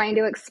 like trying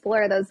to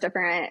explore those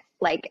different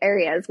like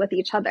areas with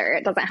each other.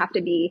 It doesn't have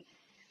to be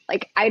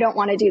like, I don't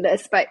want to do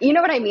this, but you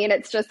know what I mean?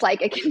 It's just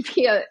like, it can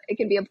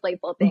be a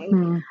playful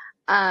thing.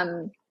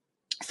 Mm-hmm.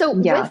 So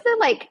with the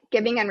like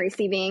giving and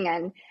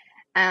receiving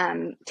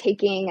and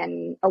taking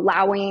and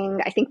allowing,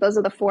 I think those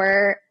are the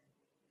four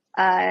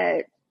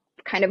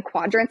kind of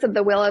quadrants of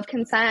the wheel of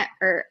consent,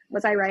 or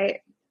was I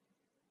right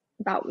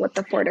about what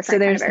the four different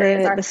kind of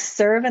areas are? The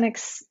serve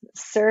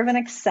and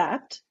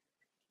accept,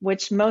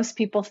 which most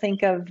people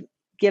think of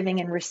giving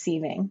and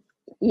receiving.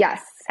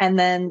 Yes. And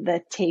then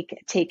the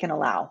take and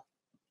allow.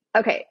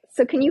 Okay.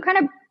 So can you kind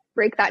of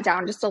break that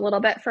down just a little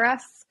bit for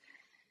us?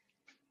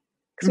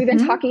 Because we've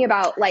been talking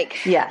about like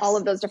all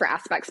of those different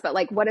aspects, but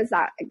like, what does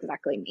that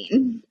exactly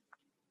mean?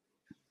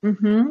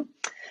 Mm-hmm.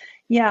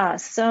 Yeah.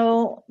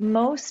 So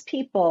most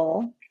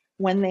people,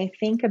 when they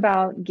think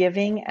about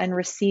giving and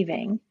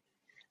receiving,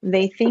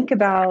 they think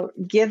about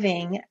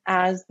giving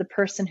as the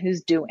person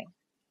who's doing.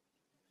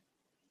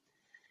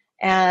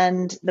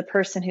 And the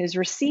person who's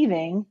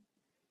receiving,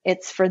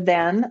 it's for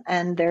them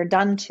and they're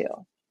done to.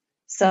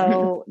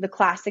 So the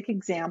classic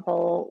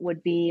example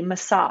would be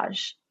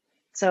massage.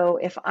 So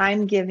if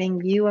I'm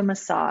giving you a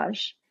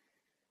massage,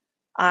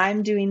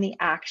 I'm doing the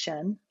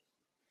action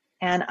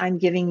and I'm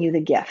giving you the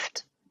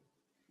gift.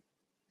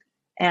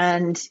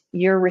 And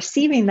you're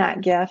receiving that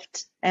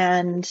gift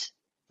and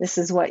this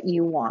is what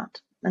you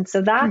want. And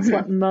so that's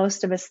what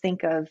most of us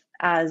think of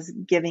as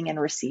giving and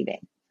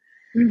receiving.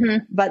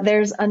 Mm-hmm. But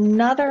there's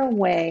another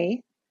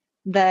way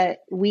that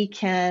we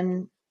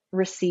can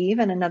receive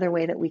and another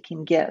way that we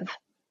can give.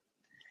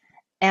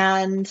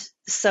 And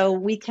so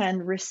we can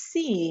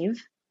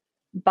receive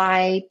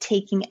by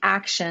taking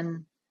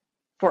action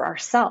for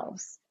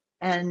ourselves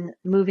and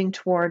moving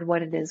toward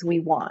what it is we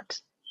want.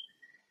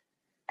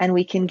 And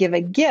we can give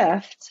a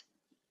gift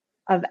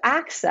of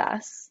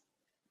access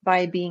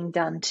by being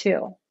done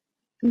to.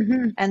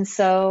 Mm-hmm. And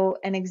so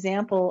an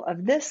example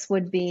of this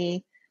would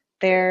be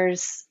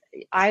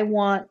I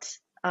want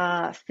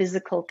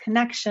physical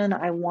connection,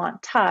 I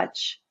want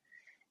touch.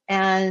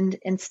 And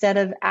instead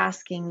of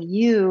asking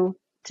you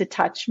to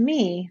touch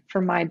me for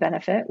my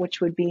benefit,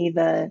 which would be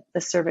the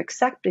serve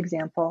accept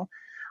example,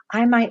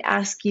 I might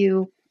ask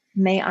you,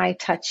 may I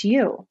touch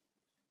you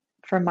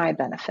for my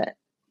benefit?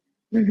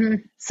 Mm-hmm.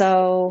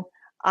 So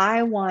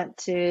I want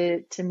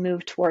to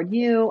move toward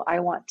you. I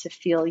want to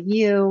feel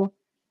you.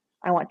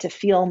 I want to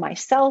feel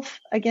myself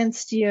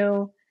against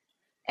you.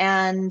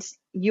 And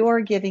you're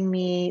giving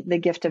me the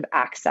gift of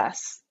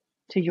access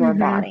to your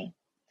body.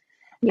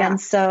 Yeah. And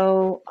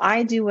so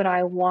I do what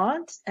I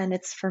want and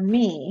it's for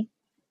me.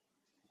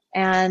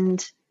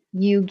 And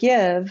you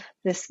give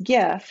this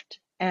gift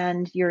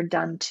and you're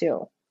done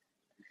too.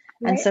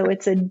 And Right. so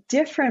it's a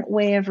different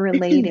way of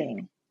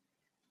relating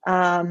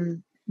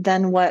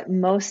than what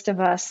most of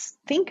us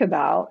think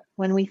about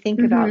when we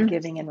think about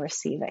giving and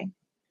receiving.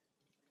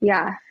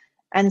 Yeah.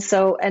 And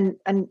so, and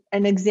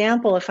an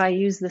example, if I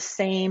use the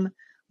same,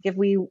 if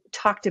we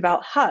talked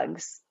about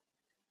hugs.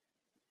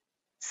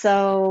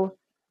 So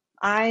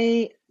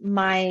I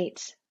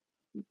might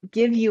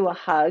give you a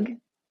hug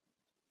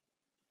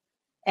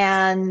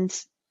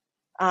and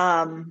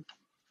let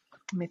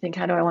me think,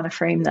 how do I want to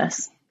frame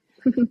this?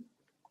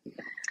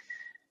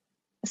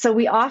 So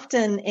we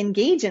often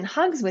engage in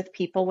hugs with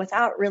people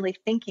without really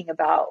thinking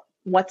about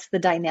what's the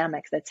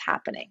dynamic that's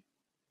happening.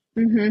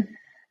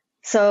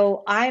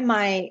 So I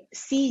might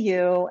see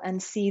you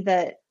and see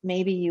that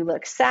maybe you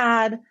look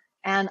sad,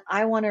 and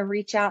I want to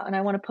reach out and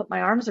I want to put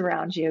my arms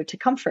around you to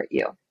comfort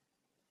you.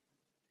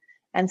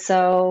 And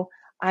so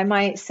I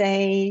might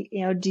say,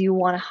 do you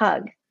want a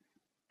hug?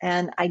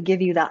 And I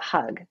give you that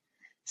hug.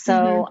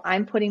 So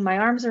I'm putting my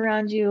arms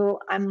around you.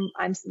 I'm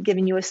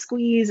giving you a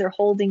squeeze or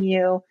holding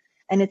you,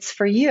 and it's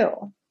for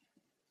you.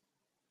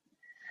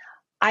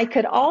 I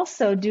could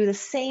also do the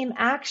same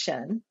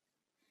action,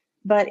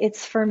 but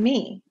it's for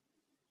me.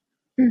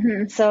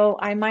 So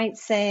I might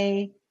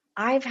say,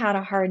 I've had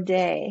a hard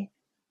day.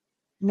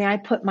 May I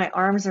put my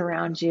arms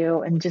around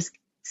you and just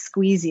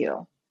squeeze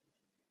you?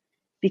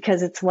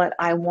 Because it's what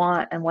I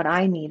want and what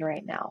I need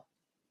right now.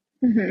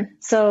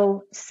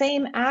 So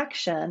same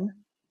action,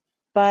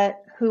 but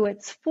who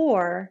it's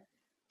for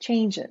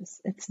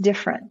changes. It's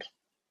different.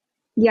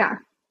 Yeah.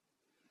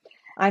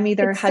 I'm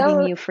either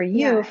hugging you for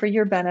you, for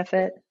your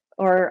benefit,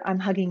 or I'm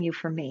hugging you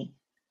for me.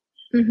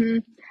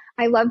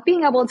 I love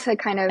being able to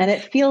kind of... And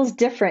it feels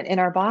different in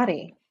our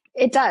body.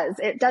 It does.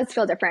 It does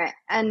feel different.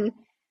 And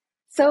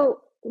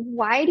so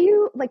why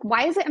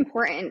is it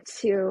important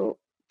to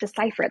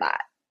decipher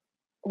that?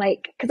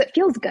 Because it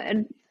feels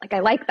good. I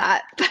like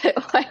that.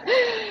 But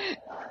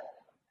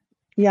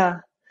Yeah.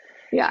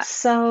 Yeah.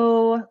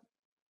 So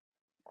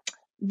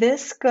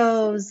this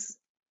goes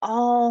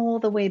all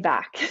the way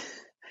back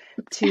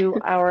to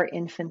our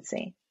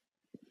infancy.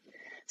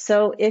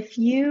 So if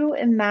you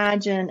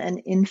imagine an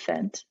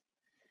infant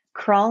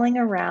crawling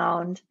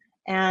around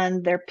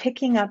and they're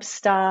picking up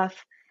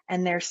stuff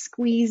and they're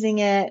squeezing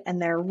it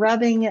and they're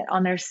rubbing it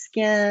on their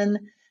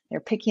skin, they're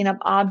picking up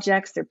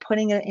objects, they're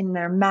putting it in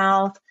their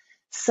mouth.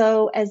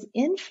 So as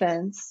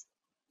infants,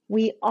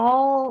 we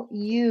all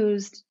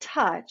used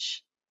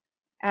touch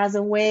as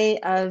a way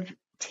of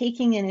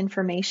taking in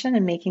information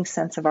and making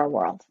sense of our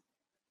world.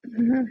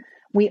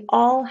 We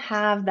all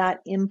have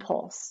that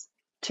impulse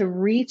to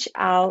reach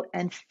out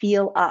and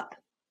feel up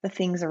the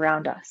things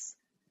around us.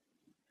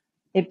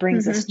 It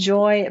brings us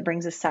joy, it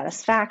brings us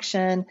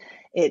satisfaction,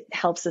 it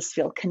helps us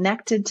feel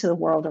connected to the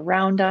world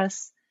around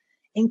us,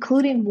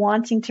 including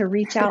wanting to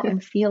reach out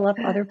and feel up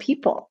other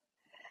people.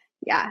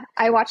 Yeah,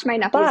 I watch my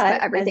nephews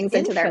put everything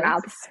into their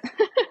mouths.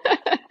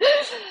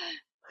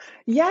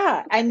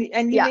 Yeah, and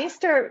you may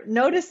start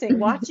noticing,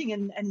 watching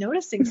and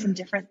noticing some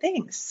different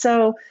things.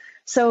 So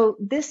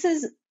this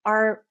is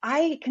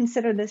I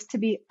consider this to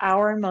be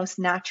our most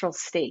natural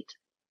state.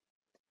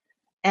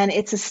 And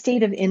it's a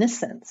state of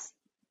innocence.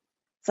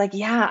 It's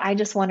I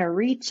just want to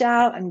reach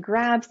out and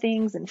grab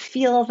things and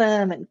feel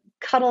them and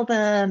cuddle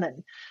them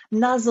and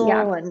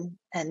nuzzle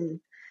and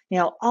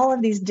all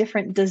of these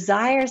different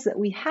desires that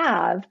we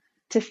have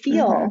to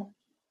feel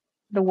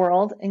the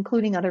world,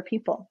 including other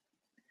people.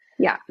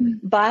 Yeah.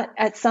 But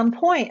at some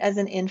point as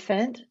an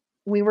infant,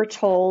 we were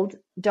told,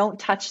 don't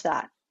touch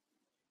that.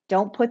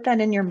 Don't put that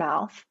in your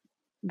mouth.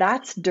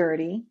 That's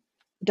dirty.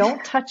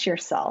 Don't touch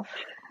yourself.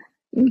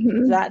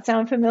 Does that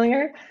sound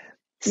familiar?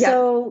 Yeah.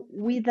 So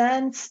we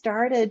then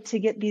started to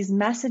get these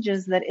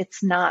messages that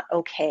it's not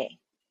okay.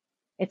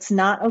 It's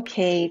not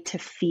okay to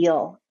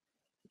feel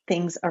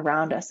things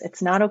around us.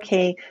 It's not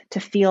okay to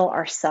feel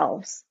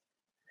ourselves.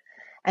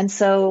 And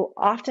so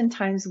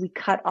oftentimes we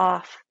cut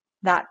off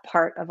that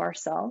part of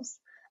ourselves,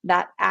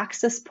 that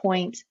access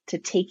point to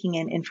taking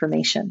in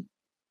information.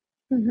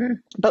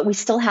 But we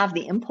still have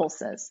the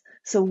impulses.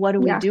 So what do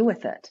we do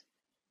with it?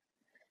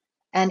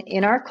 And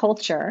in our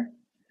culture,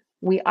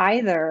 we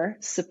either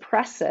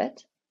suppress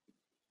it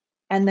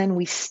and then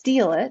we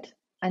steal it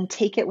and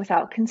take it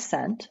without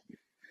consent.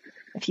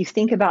 If you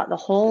think about the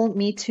whole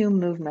Me Too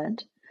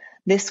movement,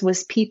 this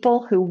was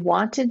people who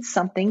wanted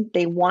something.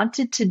 They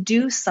wanted to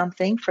do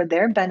something for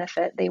their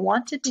benefit. They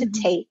wanted to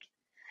take,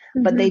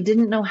 but they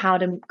didn't know how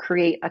to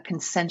create a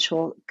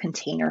consensual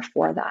container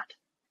for that.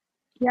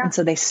 Yeah. And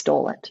so they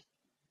stole it.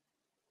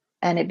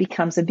 And it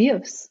becomes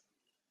abuse.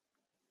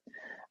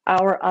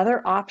 Our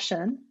other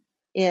option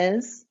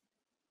is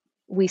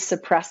we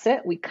suppress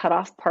it. We cut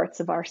off parts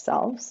of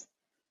ourselves,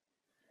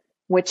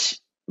 which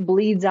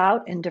bleeds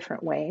out in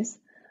different ways,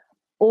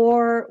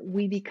 or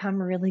we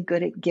become really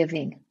good at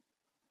giving.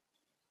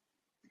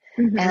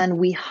 And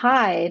we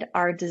hide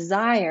our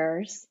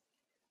desires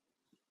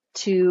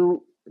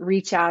to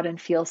reach out and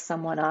feel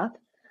someone up.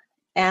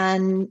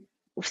 And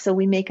so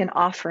we make an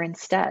offer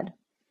instead.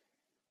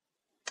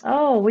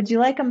 Oh, would you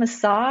like a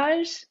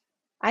massage?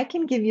 I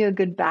can give you a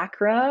good back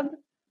rub.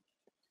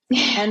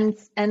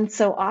 And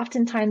so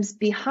oftentimes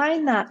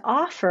behind that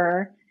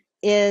offer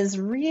is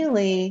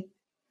really,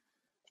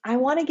 I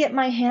want to get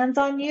my hands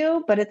on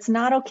you, but it's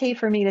not okay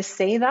for me to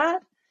say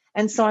that.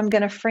 And so I'm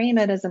going to frame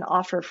it as an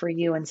offer for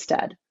you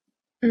instead.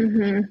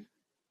 Mm-hmm.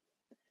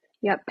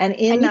 Yep. And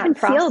in and you that can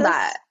process, feel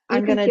that.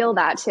 You can feel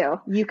that too.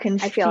 You can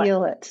I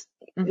feel it.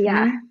 Mm-hmm.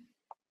 Yeah.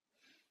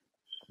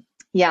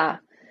 Yeah.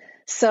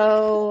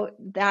 So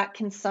that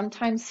can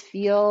sometimes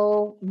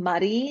feel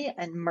muddy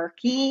and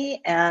murky,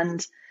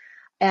 and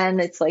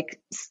it's like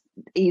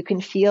you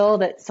can feel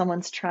that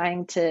someone's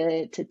trying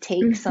to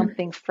take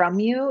something from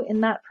you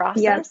in that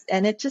process,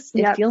 and it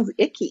feels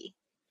icky.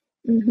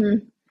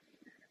 Mm-hmm.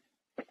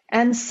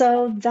 And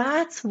so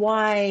that's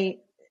why,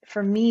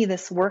 for me,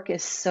 this work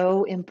is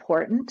so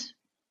important.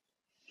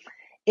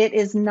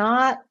 It's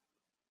not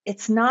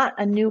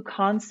a new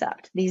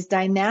concept. These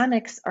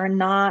dynamics are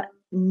not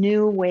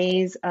new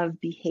ways of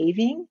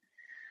behaving,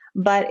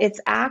 but it's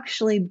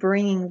actually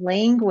bringing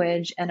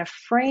language and a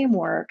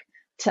framework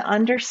to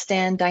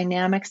understand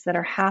dynamics that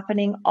are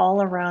happening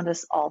all around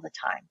us all the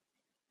time.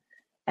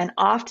 And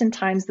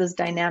oftentimes those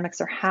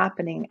dynamics are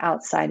happening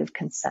outside of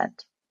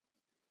consent.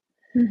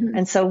 Mm-hmm.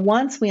 And so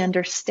once we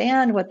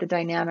understand what the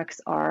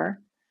dynamics are,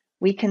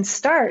 we can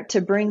start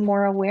to bring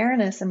more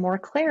awareness and more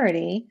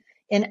clarity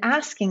in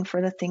asking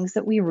for the things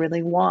that we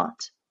really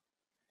want.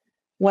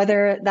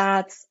 Whether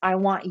that's, I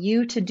want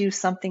you to do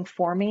something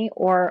for me,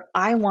 or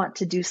I want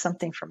to do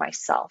something for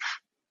myself.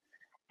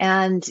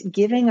 And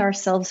giving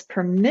ourselves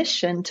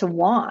permission to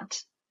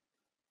want,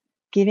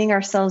 giving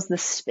ourselves the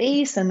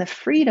space and the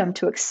freedom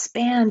to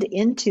expand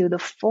into the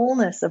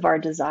fullness of our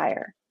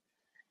desire,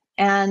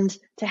 and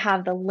to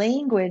have the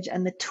language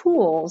and the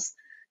tools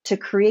to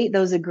create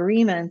those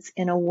agreements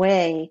in a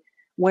way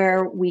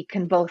where we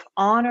can both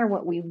honor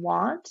what we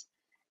want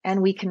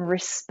and we can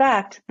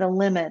respect the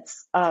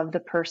limits of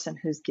the person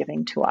who's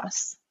giving to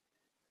us.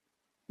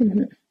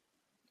 Mm-hmm.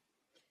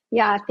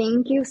 Yeah,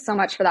 thank you so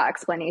much for that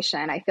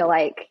explanation. I feel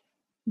like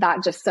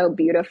that just so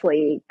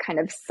beautifully kind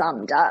of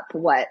summed up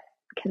what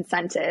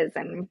consent is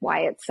and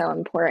why it's so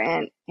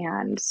important.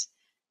 And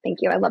thank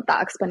you. I love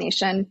that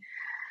explanation.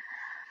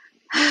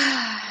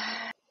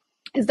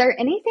 Is there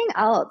anything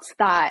else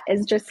that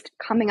is just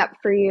coming up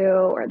for you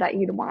or that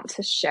you'd want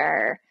to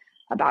share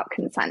about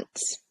consent?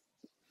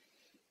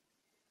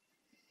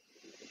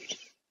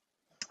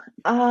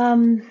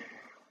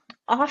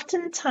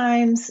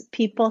 Oftentimes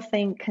people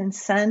think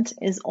consent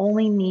is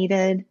only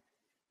needed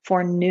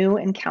for new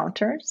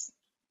encounters.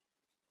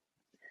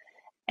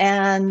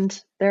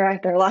 And there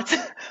are lots of,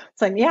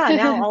 it's like, yeah,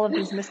 now all of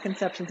these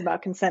misconceptions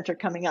about consent are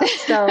coming up.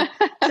 So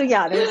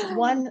yeah, there's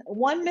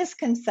one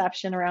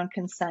misconception around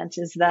consent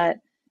is that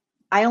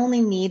I only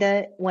need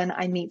it when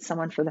I meet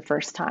someone for the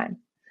first time.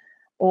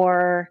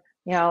 Or,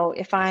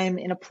 if I'm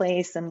in a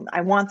place and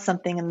I want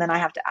something and then I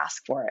have to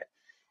ask for it.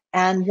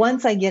 And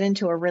once I get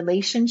into a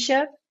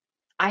relationship,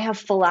 I have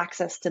full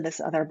access to this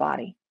other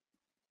body.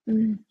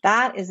 Mm.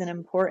 That is an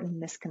important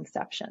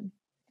misconception.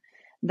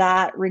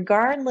 That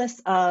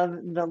regardless of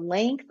the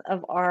length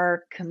of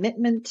our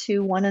commitment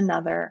to one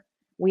another,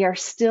 we are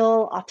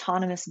still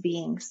autonomous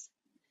beings.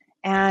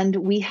 And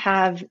we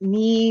have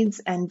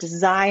needs and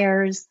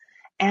desires,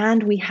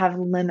 and we have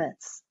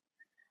limits,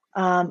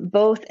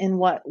 both in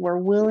what we're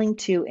willing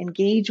to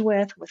engage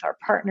with our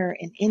partner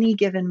in any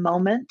given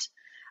moment,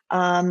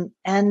 and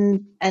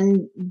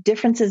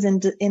differences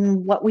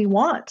in what we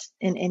want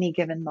in any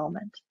given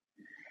moment.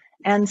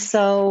 And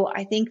so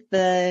I think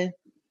this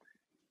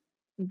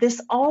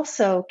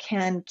also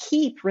can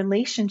keep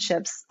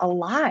relationships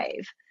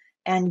alive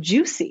and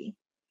juicy.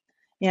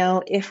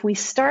 If we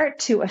start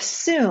to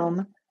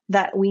assume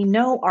that we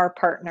know our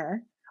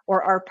partner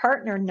or our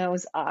partner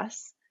knows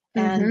us,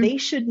 and they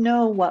should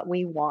know what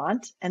we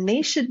want and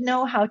they should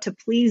know how to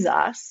please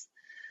us,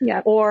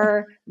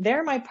 or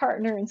they're my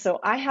partner and so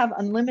I have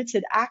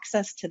unlimited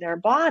access to their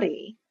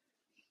body,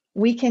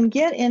 we can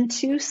get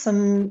into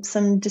some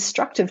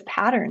destructive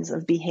patterns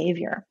of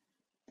behavior.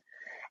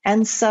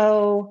 And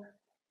so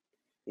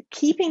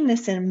keeping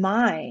this in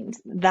mind,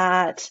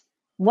 that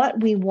what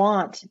we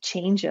want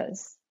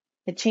changes.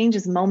 It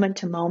changes moment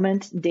to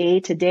moment, day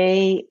to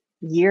day,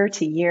 year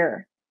to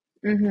year.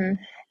 Mm-hmm.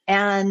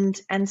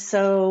 And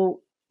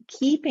so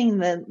keeping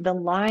the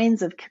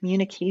lines of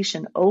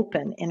communication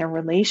open in a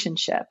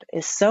relationship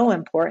is so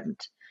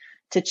important,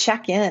 to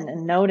check in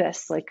and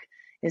notice, like,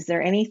 is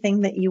there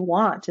anything that you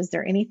want? Is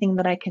there anything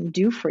that I can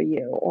do for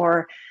you?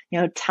 Or,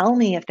 tell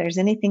me if there's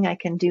anything I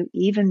can do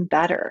even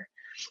better.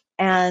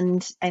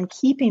 And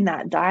keeping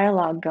that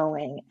dialogue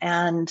going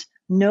and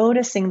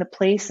noticing the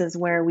places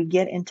where we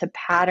get into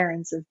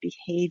patterns of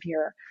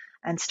behavior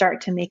and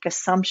start to make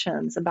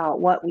assumptions about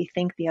what we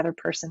think the other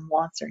person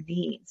wants or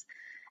needs,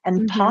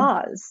 and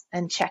pause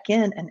and check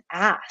in and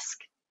ask.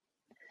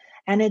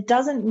 And it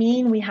doesn't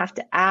mean we have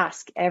to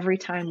ask every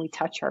time we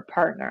touch our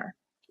partner.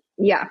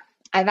 Yeah.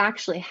 I've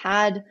actually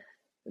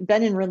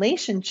been in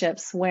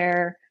relationships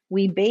where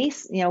we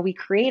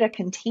create a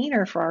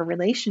container for our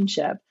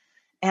relationship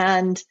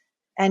and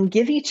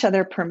give each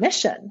other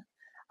permission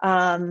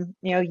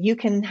You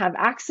can have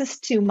access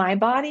to my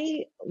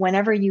body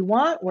whenever you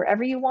want,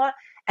 wherever you want,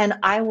 and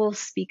I will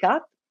speak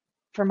up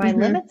for my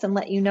limits and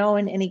let you know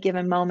in any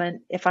given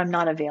moment if I'm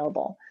not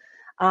available.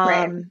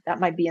 Right. That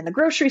might be in the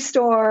grocery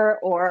store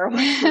or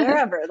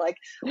wherever. Like,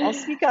 I'll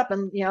speak up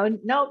and,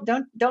 no,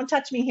 don't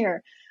touch me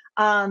here.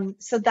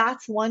 So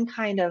that's one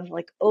kind of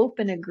like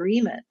open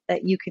agreement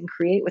that you can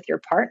create with your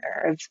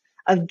partner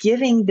of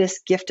giving this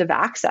gift of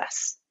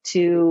access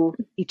to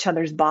each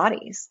other's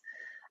bodies.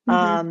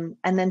 And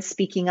then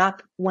speaking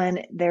up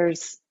when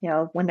there's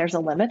a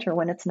limit or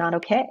when it's not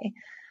okay.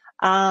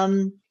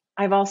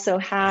 I've also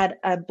had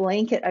a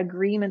blanket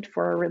agreement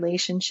for a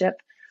relationship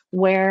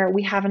where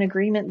we have an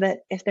agreement that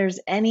if there's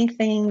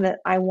anything that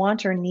I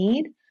want or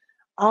need,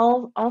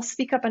 I'll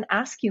speak up and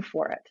ask you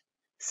for it.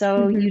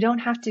 So you don't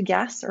have to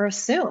guess or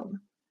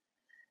assume.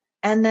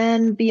 And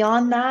then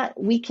beyond that,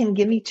 we can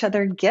give each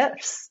other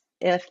gifts.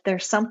 If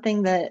there's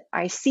something that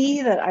I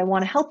see that I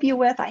want to help you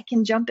with, I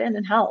can jump in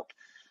and help.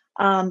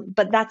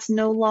 But that's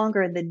no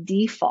longer the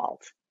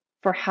default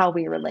for how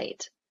we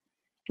relate.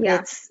 Yeah.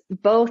 It's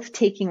both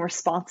taking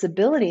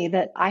responsibility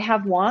that I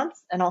have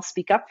wants and I'll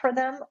speak up for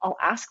them. I'll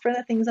ask for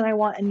the things that I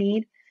want and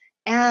need.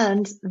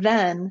 And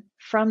then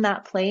from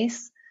that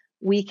place,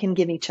 we can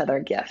give each other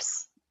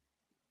gifts.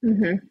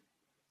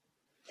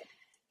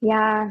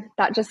 Yeah,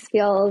 that just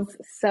feels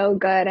so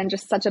good and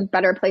just such a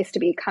better place to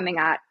be coming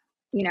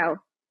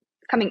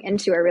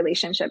into a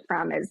relationship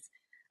from is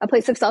a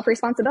place of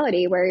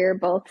self-responsibility where you're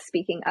both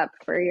speaking up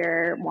for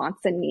your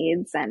wants and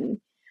needs and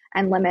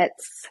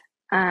limits.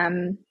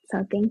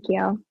 So thank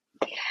you.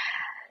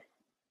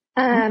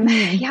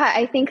 Yeah,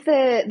 I think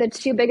the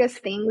two biggest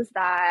things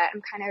that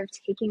I'm kind of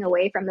taking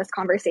away from this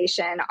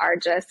conversation are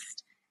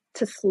just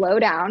to slow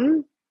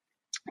down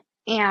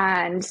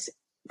and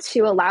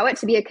to allow it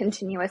to be a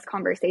continuous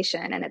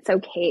conversation. And it's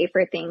okay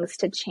for things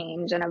to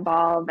change and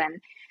evolve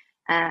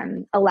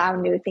and allow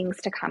new things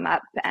to come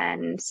up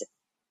and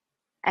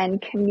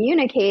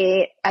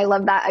communicate. I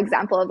love that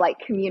example of like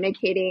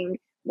communicating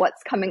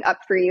what's coming up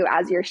for you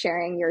as you're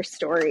sharing your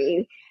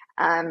story,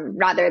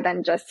 rather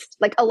than just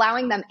like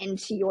allowing them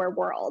into your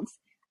world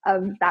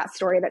of that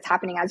story that's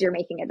happening as you're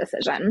making a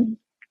decision.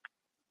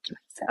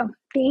 So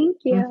thank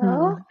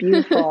you.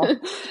 Beautiful.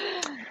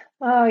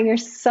 Oh, you're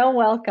so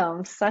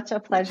welcome. Such a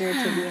pleasure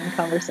to be in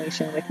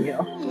conversation with you.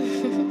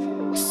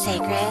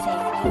 Sacred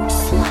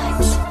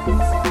Slut.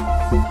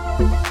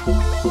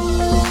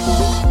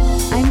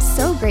 I'm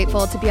so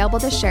grateful to be able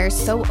to share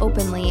so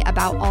openly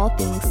about all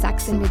things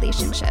sex and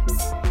relationships.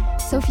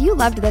 So if you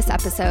loved this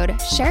episode,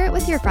 share it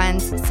with your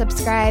friends,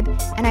 subscribe,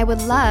 and I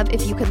would love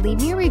if you could leave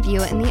me a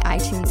review in the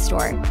iTunes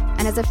store.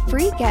 And as a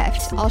free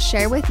gift, I'll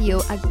share with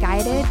you a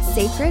guided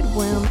sacred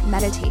womb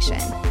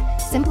meditation.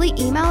 Simply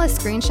email a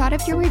screenshot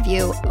of your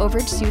review over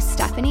to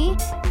Stephanie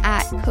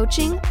at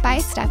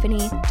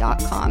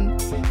coachingbystephanie.com,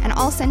 and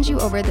I'll send you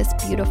over this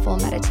beautiful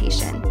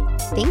meditation.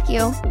 Thank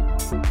you.